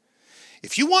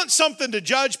 If you want something to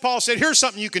judge, Paul said, here's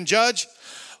something you can judge.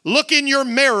 Look in your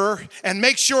mirror and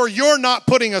make sure you're not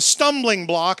putting a stumbling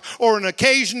block or an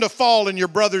occasion to fall in your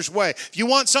brother's way. If you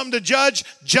want something to judge,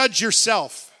 judge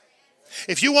yourself.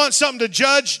 If you want something to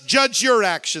judge, judge your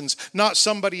actions, not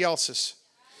somebody else's.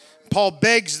 Paul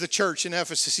begs the church in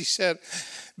Ephesus, he said,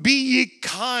 be ye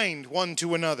kind one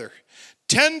to another,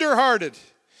 tender-hearted.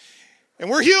 And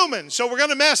we're human, so we're going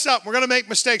to mess up. We're going to make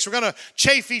mistakes. We're going to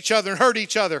chafe each other and hurt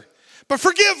each other. But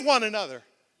forgive one another.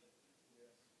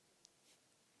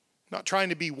 Not trying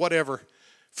to be whatever.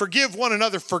 Forgive one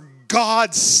another for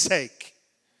God's sake,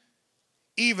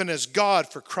 even as God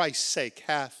for Christ's sake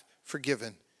hath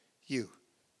forgiven you.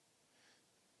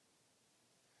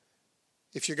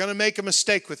 If you're going to make a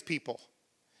mistake with people,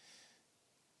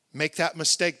 make that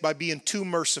mistake by being too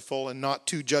merciful and not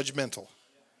too judgmental.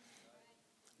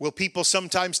 Will people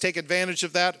sometimes take advantage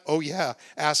of that? Oh yeah,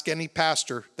 ask any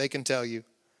pastor, they can tell you.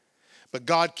 But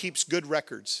God keeps good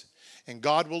records, and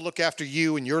God will look after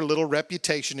you and your little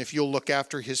reputation if you'll look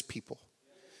after his people.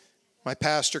 My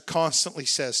pastor constantly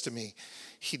says to me,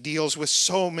 he deals with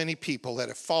so many people that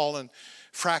have fallen,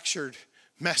 fractured,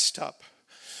 messed up,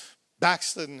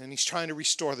 backslidden, and he's trying to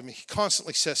restore them. He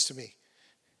constantly says to me,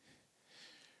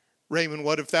 Raymond,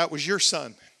 what if that was your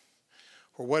son?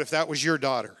 Or what if that was your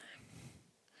daughter?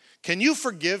 Can you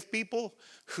forgive people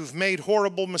who've made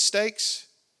horrible mistakes?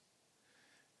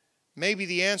 Maybe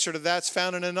the answer to that's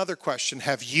found in another question.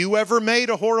 Have you ever made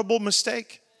a horrible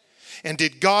mistake? And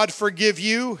did God forgive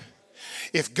you?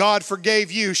 If God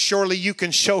forgave you, surely you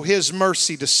can show his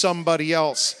mercy to somebody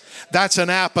else. That's an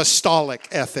apostolic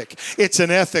ethic. It's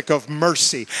an ethic of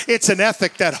mercy. It's an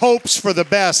ethic that hopes for the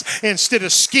best instead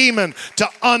of scheming to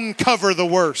uncover the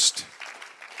worst.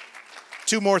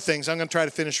 Two more things. I'm going to try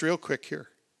to finish real quick here.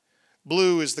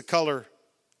 Blue is the color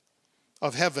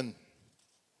of heaven.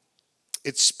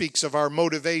 It speaks of our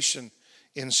motivation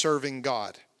in serving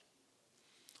God.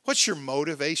 What's your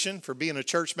motivation for being a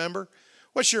church member?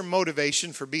 What's your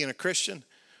motivation for being a Christian?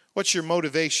 What's your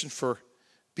motivation for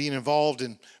being involved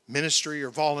in ministry or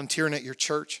volunteering at your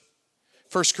church?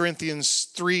 1 Corinthians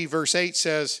 3 verse 8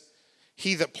 says,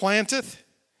 he that planteth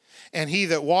and he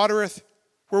that watereth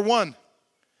We're one.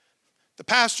 The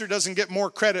pastor doesn't get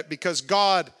more credit because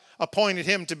God appointed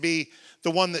him to be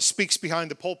the one that speaks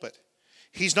behind the pulpit.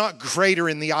 He's not greater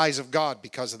in the eyes of God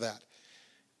because of that.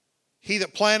 He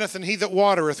that planteth and he that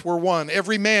watereth were one.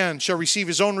 Every man shall receive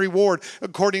his own reward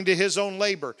according to his own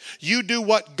labor. You do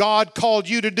what God called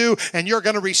you to do, and you're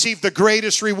going to receive the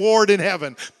greatest reward in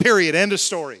heaven. Period. End of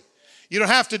story. You don't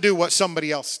have to do what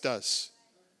somebody else does.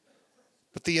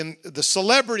 But the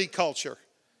celebrity culture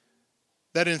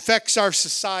that infects our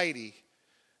society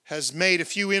has made a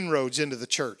few inroads into the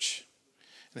church.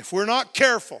 And if we're not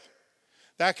careful,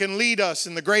 that can lead us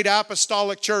in the great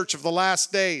apostolic church of the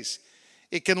last days.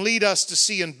 It can lead us to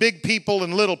seeing big people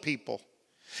and little people,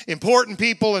 important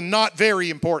people and not very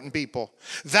important people,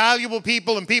 valuable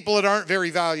people and people that aren't very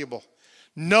valuable.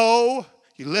 No,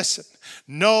 you listen,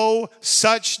 no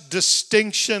such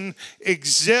distinction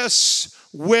exists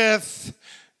with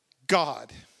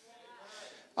God.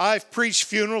 I've preached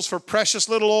funerals for precious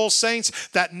little old saints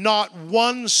that not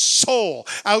one soul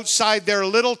outside their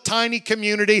little tiny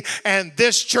community and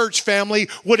this church family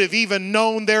would have even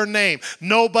known their name.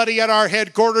 Nobody at our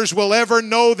headquarters will ever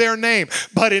know their name.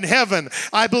 But in heaven,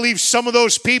 I believe some of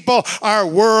those people are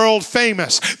world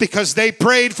famous because they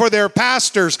prayed for their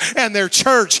pastors and their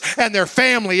church and their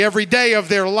family every day of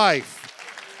their life.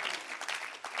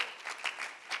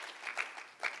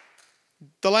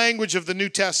 The language of the New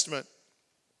Testament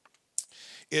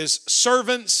is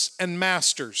servants and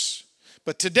masters.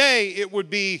 But today it would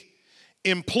be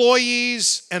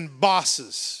employees and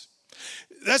bosses.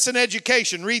 That's an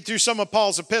education. Read through some of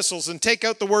Paul's epistles and take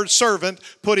out the word servant,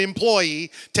 put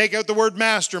employee, take out the word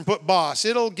master and put boss.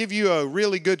 It'll give you a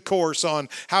really good course on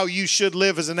how you should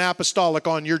live as an apostolic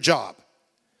on your job.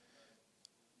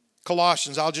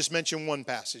 Colossians, I'll just mention one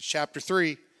passage, chapter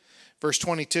 3, verse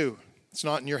 22. It's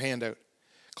not in your handout.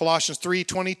 Colossians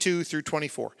 3:22 through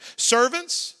 24.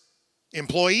 Servants,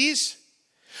 employees,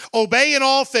 obey in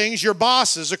all things your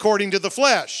bosses according to the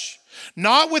flesh,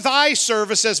 not with eye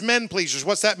service as men pleasers.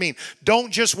 What's that mean?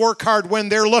 Don't just work hard when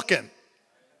they're looking.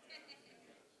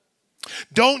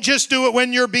 Don't just do it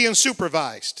when you're being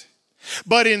supervised,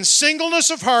 but in singleness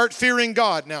of heart, fearing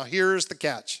God. Now here's the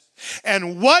catch.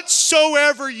 And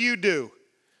whatsoever you do,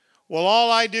 well,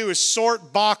 all I do is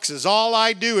sort boxes. All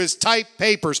I do is type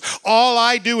papers. All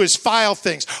I do is file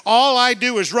things. All I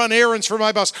do is run errands for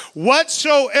my boss.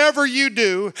 Whatsoever you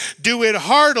do, do it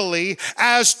heartily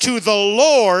as to the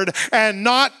Lord and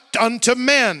not unto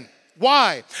men.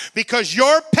 Why? Because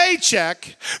your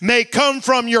paycheck may come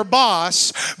from your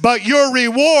boss, but your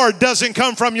reward doesn't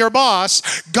come from your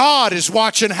boss. God is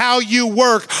watching how you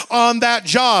work on that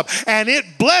job. And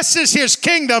it blesses His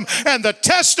kingdom and the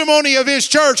testimony of His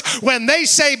church when they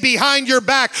say behind your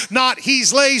back, not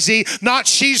he's lazy, not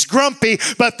she's grumpy,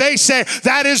 but they say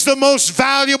that is the most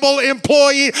valuable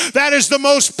employee. That is the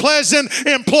most pleasant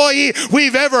employee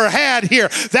we've ever had here.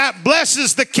 That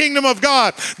blesses the kingdom of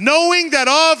God. Knowing that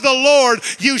of the Lord,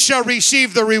 you shall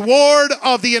receive the reward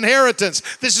of the inheritance.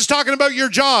 This is talking about your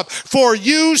job. For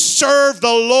you serve the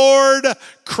Lord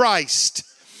Christ.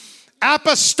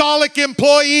 Apostolic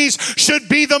employees should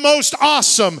be the most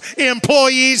awesome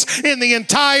employees in the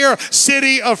entire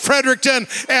city of Fredericton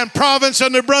and province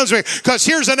of New Brunswick. Because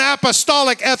here's an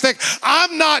apostolic ethic.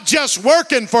 I'm not just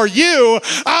working for you,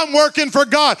 I'm working for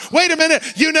God. Wait a minute,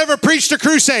 you never preached a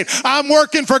crusade. I'm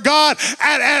working for God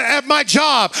at my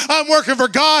job. I'm working for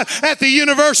God at the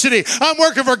university. I'm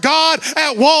working for God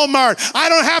at Walmart. I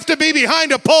don't have to be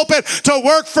behind a pulpit to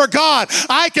work for God.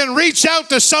 I can reach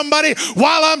out to somebody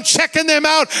while I'm checking them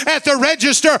out at the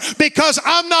register because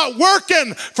I'm not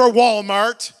working for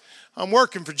Walmart. I'm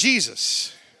working for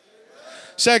Jesus.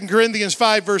 2 Corinthians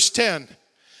 5 verse 10.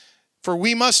 For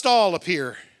we must all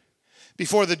appear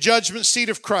before the judgment seat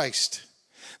of Christ,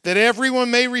 that everyone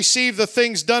may receive the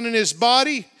things done in his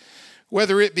body,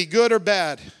 whether it be good or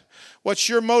bad. What's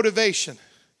your motivation?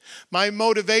 My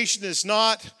motivation is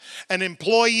not an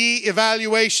employee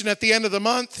evaluation at the end of the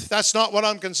month. That's not what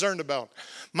I'm concerned about.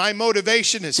 My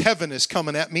motivation is heaven is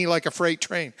coming at me like a freight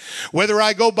train. Whether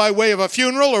I go by way of a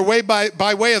funeral or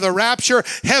by way of the rapture,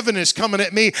 heaven is coming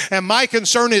at me. And my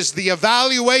concern is the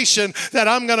evaluation that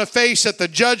I'm going to face at the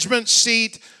judgment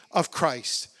seat of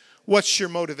Christ. What's your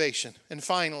motivation? And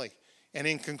finally, and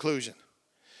in conclusion,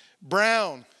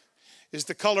 brown is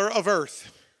the color of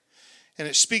earth, and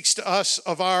it speaks to us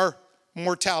of our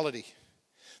mortality.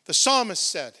 The psalmist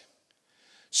said,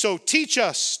 so teach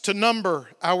us to number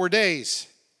our days,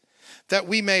 that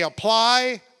we may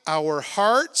apply our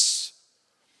hearts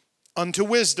unto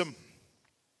wisdom.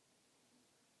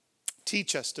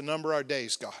 Teach us to number our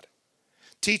days, God.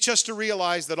 Teach us to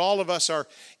realize that all of us are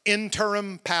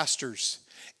interim pastors,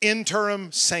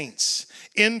 interim saints,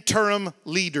 interim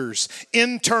leaders,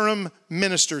 interim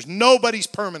ministers. Nobody's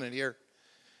permanent here.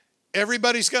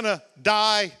 Everybody's going to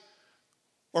die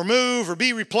or move or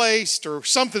be replaced, or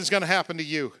something's going to happen to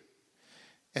you.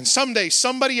 And someday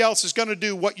somebody else is going to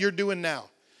do what you're doing now.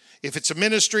 If it's a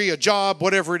ministry, a job,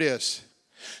 whatever it is.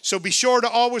 So be sure to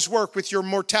always work with your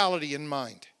mortality in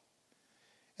mind.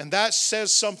 And that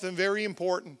says something very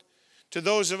important to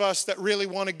those of us that really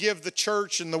want to give the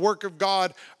church and the work of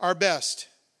God our best.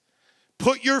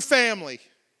 Put your family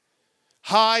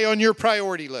high on your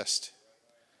priority list.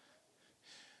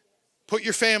 Put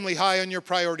your family high on your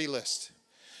priority list.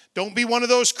 Don't be one of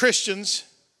those Christians.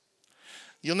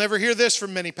 You'll never hear this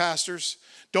from many pastors.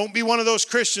 Don't be one of those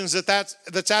Christians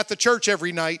that's at the church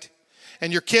every night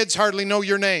and your kids hardly know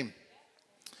your name.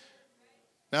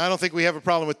 Now, I don't think we have a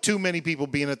problem with too many people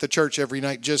being at the church every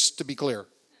night, just to be clear.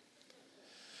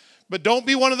 But don't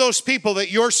be one of those people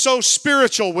that you're so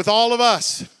spiritual with all of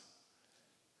us,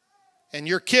 and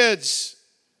your kids,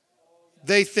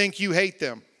 they think you hate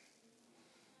them.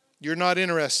 You're not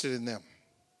interested in them.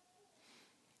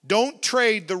 Don't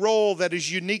trade the role that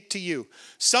is unique to you.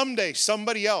 Someday,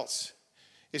 somebody else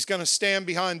is going to stand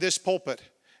behind this pulpit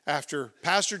after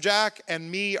Pastor Jack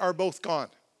and me are both gone.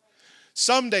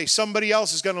 Someday, somebody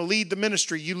else is going to lead the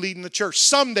ministry you lead in the church.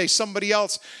 Someday, somebody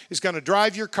else is going to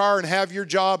drive your car and have your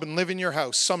job and live in your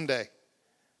house. Someday.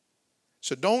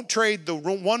 So don't trade the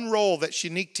one role that's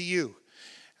unique to you,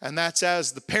 and that's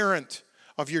as the parent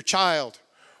of your child,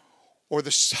 or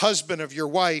the husband of your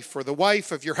wife, or the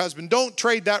wife of your husband. Don't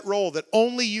trade that role that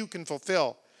only you can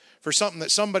fulfill for something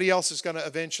that somebody else is going to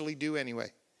eventually do anyway.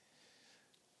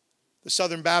 The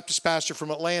Southern Baptist pastor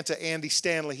from Atlanta, Andy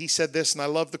Stanley, he said this, and I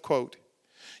love the quote.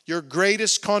 Your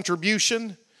greatest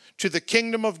contribution to the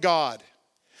kingdom of God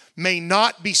may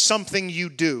not be something you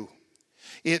do.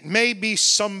 It may be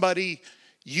somebody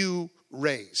you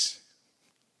raise.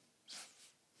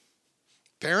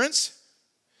 Parents,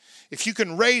 if you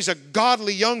can raise a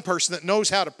godly young person that knows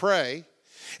how to pray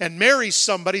and marries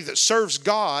somebody that serves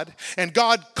God, and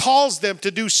God calls them to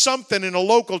do something in a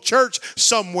local church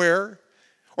somewhere,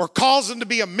 or calls them to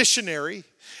be a missionary,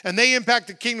 and they impact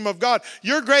the kingdom of God,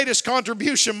 your greatest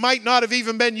contribution might not have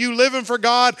even been you living for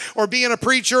God, or being a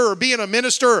preacher, or being a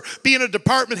minister, or being a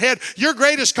department head. Your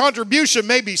greatest contribution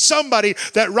may be somebody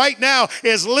that right now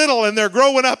is little and they're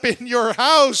growing up in your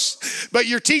house, but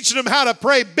you're teaching them how to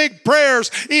pray big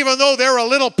prayers even though they're a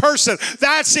little person.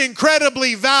 That's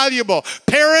incredibly valuable.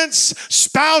 Parents,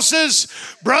 spouses,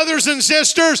 brothers and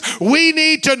sisters, we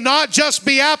need to not just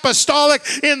be apostolic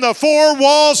in the four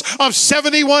walls of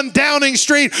 71 Downing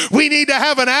Street. We need to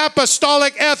have an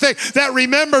apostolic ethic that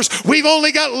remembers we've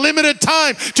only got limited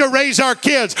time to raise our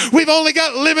kids. We've only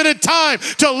got limited time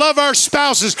to love our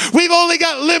spouses. We've only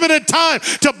got limited time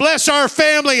to bless our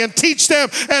family and teach them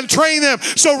and train them.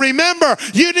 So remember,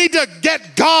 you need to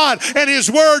get God and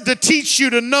His Word to teach you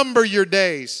to number your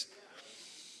days.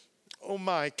 Oh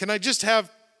my, can I just have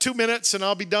 2 minutes and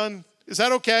I'll be done? Is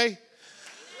that okay?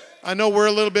 I know we're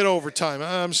a little bit over time.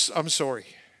 I'm sorry.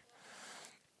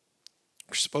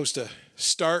 We're supposed to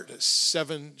start at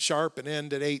 7 sharp and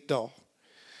end at 8 dull.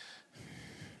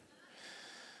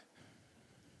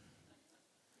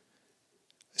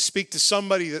 Speak to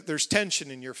somebody that there's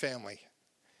tension in your family.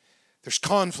 There's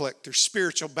conflict. There's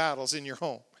spiritual battles in your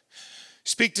home.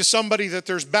 Speak to somebody that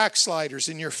there's backsliders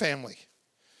in your family.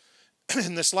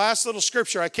 In this last little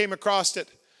scripture, I came across it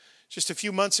just a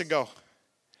few months ago.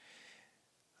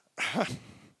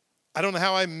 I don't know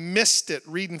how I missed it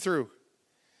reading through.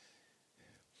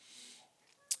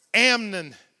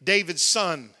 Amnon, David's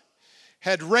son,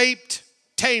 had raped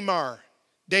Tamar,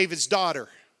 David's daughter.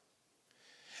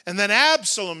 And then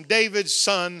Absalom, David's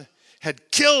son,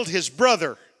 had killed his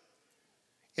brother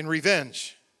in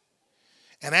revenge.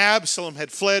 And Absalom had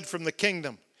fled from the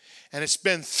kingdom. And it's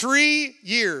been 3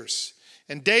 years,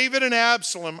 and David and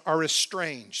Absalom are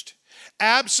estranged.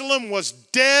 Absalom was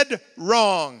dead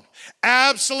wrong.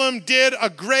 Absalom did a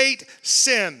great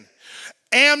sin.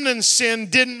 Amnon's sin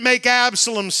didn't make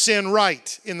Absalom's sin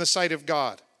right in the sight of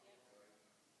God.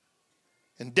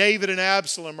 And David and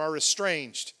Absalom are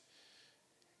estranged.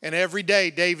 And every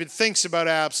day David thinks about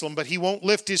Absalom, but he won't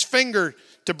lift his finger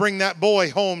to bring that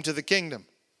boy home to the kingdom.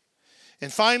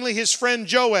 And finally his friend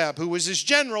Joab, who was his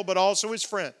general but also his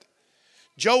friend,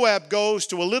 Joab goes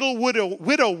to a little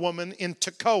widow woman in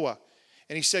Tekoa.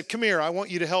 And he said, come here, I want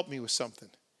you to help me with something.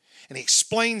 And he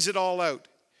explains it all out,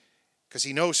 because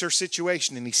he knows her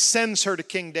situation, and he sends her to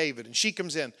King David. And she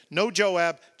comes in. No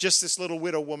Joab, just this little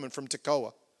widow woman from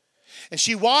Tekoa. And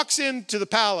she walks into the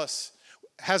palace,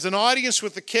 has an audience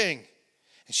with the king,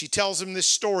 and she tells him this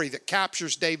story that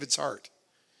captures David's heart.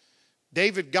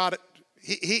 David got it.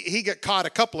 He got caught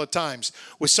a couple of times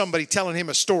with somebody telling him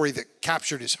a story that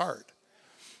captured his heart.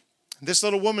 And this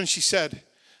little woman, she said,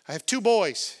 I have 2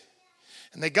 boys,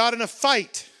 and they got in a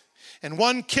fight, and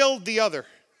one killed the other.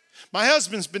 My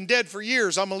husband's been dead for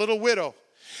years. I'm a little widow.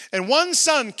 And one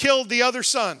son killed the other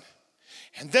son.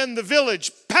 And then the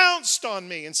village pounced on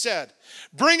me and said,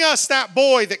 bring us that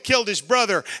boy that killed his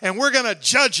brother, and we're going to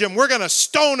judge him. We're going to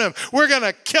stone him. We're going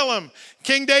to kill him.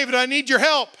 King David, I need your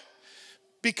help,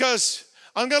 because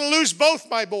I'm going to lose both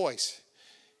my boys,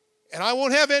 and I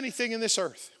won't have anything in this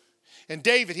earth. And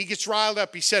David, he gets riled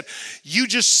up. He said, you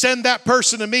just send that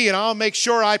person to me, and I'll make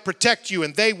sure I protect you,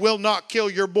 and they will not kill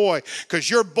your boy, because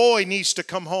your boy needs to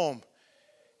come home.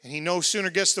 And he no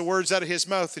sooner gets the words out of his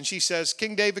mouth, and she says,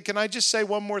 King David, can I just say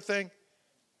one more thing?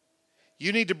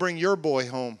 You need to bring your boy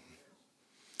home.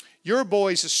 Your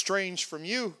boy's estranged from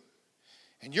you,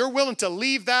 and you're willing to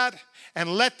leave that and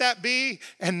let that be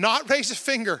and not raise a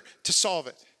finger to solve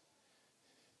it.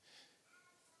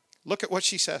 Look at what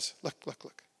she says. Look.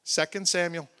 2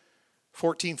 Samuel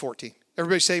 14:14.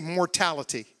 Everybody say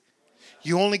mortality.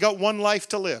 You only got one life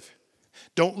to live.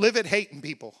 Don't live it hating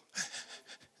people.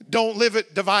 Don't live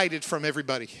it divided from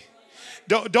everybody.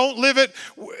 Don't live it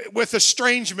with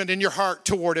estrangement in your heart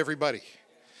toward everybody.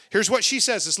 Here's what she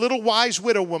says, this little wise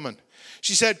widow woman.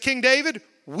 She said, King David,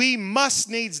 we must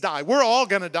needs die. We're all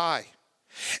going to die.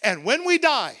 And when we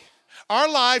die, our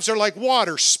lives are like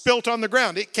water spilt on the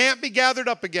ground. It can't be gathered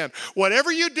up again.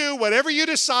 Whatever you do, whatever you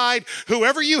decide,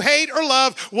 whoever you hate or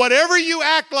love, whatever you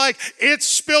act like, it's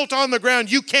spilt on the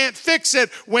ground. You can't fix it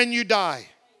when you die.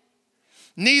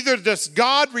 Neither does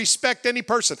God respect any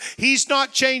person. He's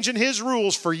not changing his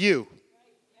rules for you.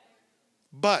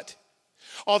 But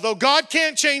although God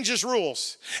can't change his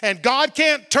rules, and God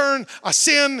can't turn a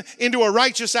sin into a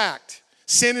righteous act,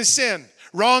 sin is sin,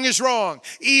 wrong is wrong,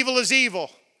 evil is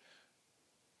evil.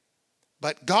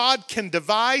 But God can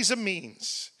devise a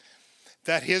means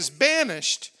that his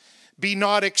banished be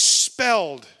not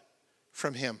expelled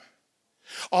from him.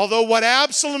 Although what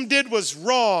Absalom did was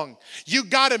wrong, you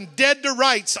got him dead to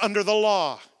rights under the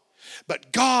law.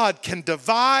 But God can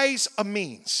devise a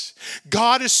means.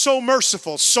 God is so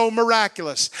merciful, so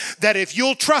miraculous, that if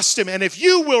you'll trust him and if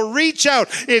you will reach out,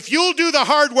 if you'll do the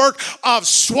hard work of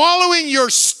swallowing your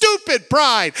stupid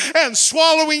pride and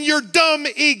swallowing your dumb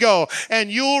ego, and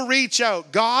you'll reach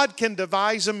out, God can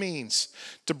devise a means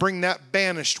to bring that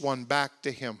banished one back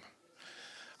to him.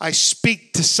 I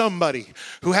speak to somebody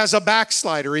who has a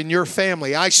backslider in your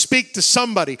family. I speak to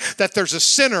somebody that there's a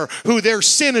sinner who their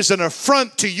sin is an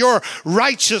affront to your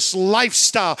righteous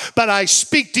lifestyle. But I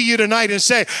speak to you tonight and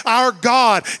say, our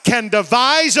God can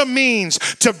devise a means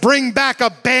to bring back a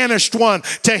banished one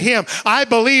to him. I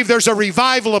believe there's a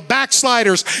revival of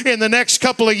backsliders in the next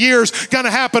couple of years going to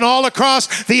happen all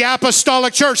across the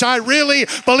apostolic church. I really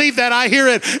believe that. I hear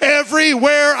it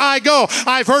everywhere I go.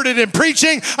 I've heard it in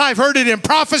preaching. I've heard it in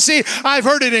prophecy. I've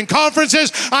heard it in conferences.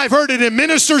 I've heard it in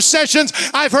minister sessions.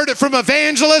 I've heard it from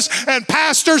evangelists and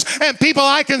pastors and people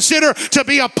I consider to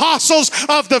be apostles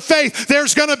of the faith.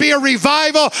 There's going to be a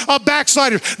revival of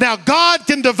backsliders. Now, God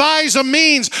can devise a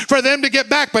means for them to get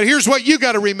back, but here's what you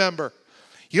got to remember.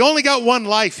 You only got one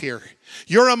life here.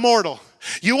 You're immortal.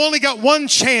 You only got one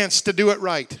chance to do it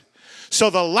right. So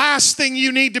the last thing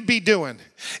you need to be doing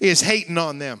is hating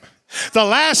on them. The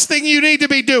last thing you need to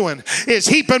be doing is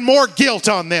heaping more guilt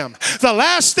on them. The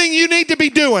last thing you need to be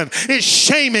doing is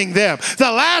shaming them. The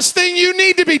last thing you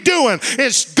need to be doing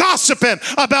is gossiping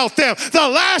about them. The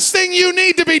last thing you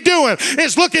need to be doing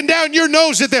is looking down your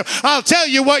nose at them. I'll tell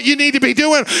you what you need to be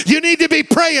doing. You need to be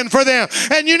praying for them,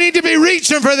 and you need to be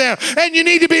reaching for them, and you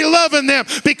need to be loving them,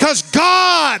 because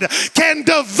God can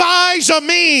devise a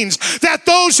means that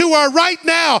those who are right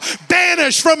now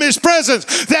banished from his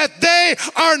presence, that they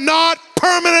are not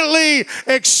permanently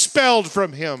expelled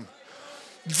from him.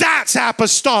 That's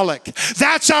apostolic.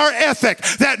 That's our ethic,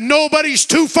 that nobody's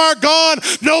too far gone,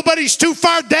 nobody's too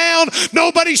far down,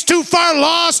 nobody's too far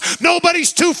lost,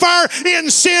 nobody's too far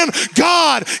in sin.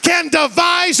 God can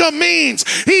devise a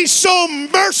means. He's so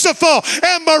merciful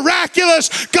and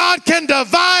miraculous. God can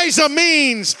devise a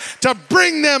means to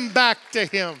bring them back to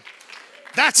him.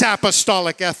 That's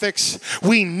apostolic ethics.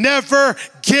 We never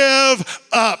give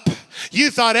up. You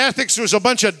thought ethics was a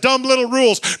bunch of dumb little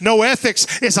rules. No,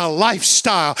 ethics is a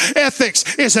lifestyle.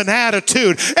 Ethics is an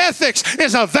attitude. Ethics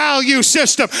is a value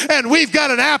system. And we've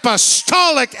got an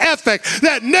apostolic ethic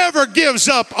that never gives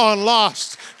up on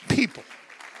lost people.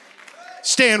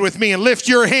 Stand with me and lift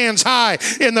your hands high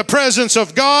in the presence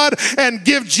of God and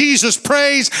give Jesus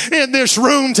praise in this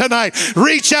room tonight.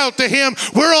 Reach out to Him.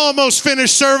 We're almost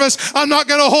finished service. I'm not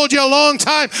going to hold you a long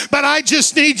time, but I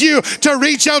just need you to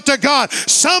reach out to God.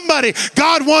 Somebody,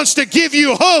 God wants to give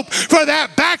you hope for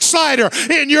that backslider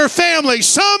in your family.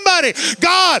 Somebody,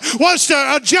 God wants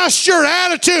to adjust your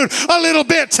attitude a little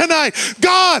bit tonight.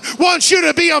 God wants you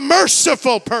to be a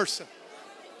merciful person.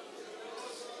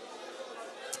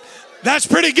 That's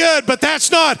pretty good, but that's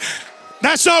not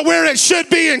where it should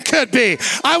be and could be.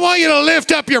 I want you to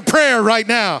lift up your prayer right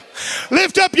now.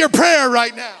 Lift up your prayer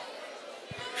right now.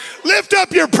 Lift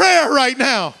up your prayer right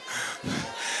now.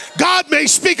 God may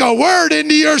speak a word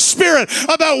into your spirit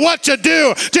about what to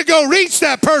do to go reach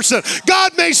that person.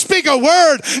 God may speak a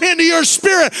word into your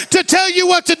spirit to tell you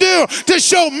what to do to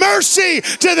show mercy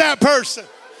to that person.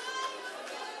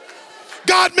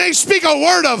 God may speak a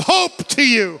word of hope to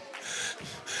you.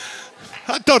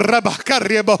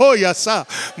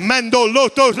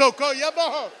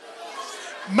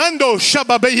 Mando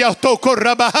shababeya toko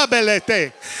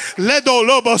rabahabelete. Ledo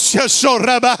lobo siaso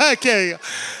rabahake.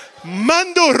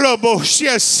 Mando robo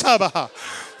siasabaha.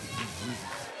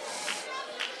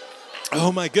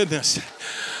 Oh my goodness.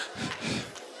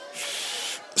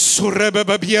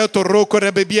 Surrebabieto roko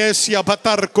rebebiesia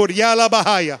patar koriala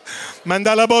bahaya.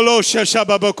 Mandala bolosha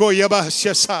shababako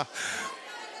yabasiasa.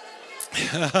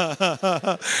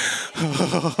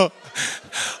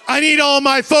 I need all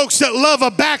my folks that love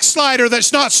a backslider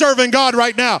that's not serving God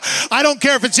right now. I don't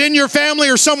care if it's in your family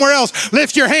or somewhere else.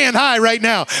 Lift your hand high right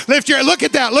now. Look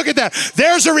at that.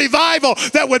 There's a revival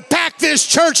that would pack this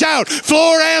church out,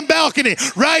 floor and balcony,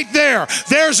 right there.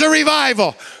 There's a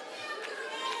revival.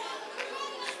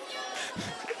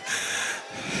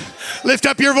 Lift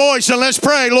up your voice and let's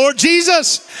pray. Lord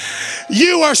Jesus,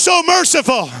 you are so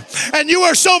merciful and you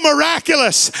are so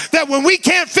miraculous that when we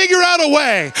can't figure out a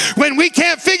way, when we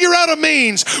can't figure out a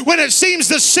means, when it seems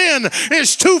the sin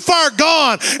is too far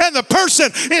gone and the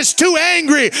person is too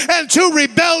angry and too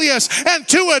rebellious and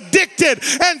too addicted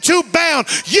and too bound,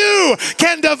 you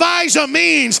can devise a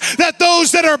means that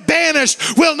those that are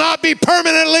banished will not be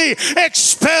permanently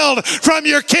expelled from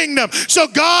your kingdom. So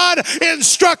God,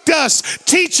 instruct us,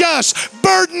 teach us,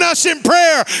 burden us in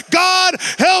prayer. God,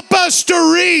 help us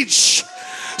to reach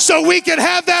so we can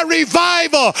have that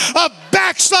revival of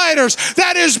backsliders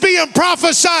that is being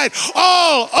prophesied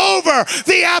all over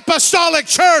the apostolic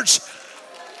church.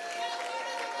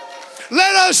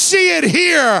 Let us see it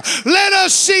here. Let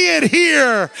us see it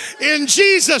here. In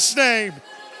Jesus' name.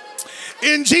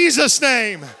 In Jesus'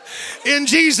 name. In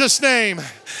Jesus' name.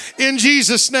 In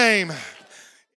Jesus' name.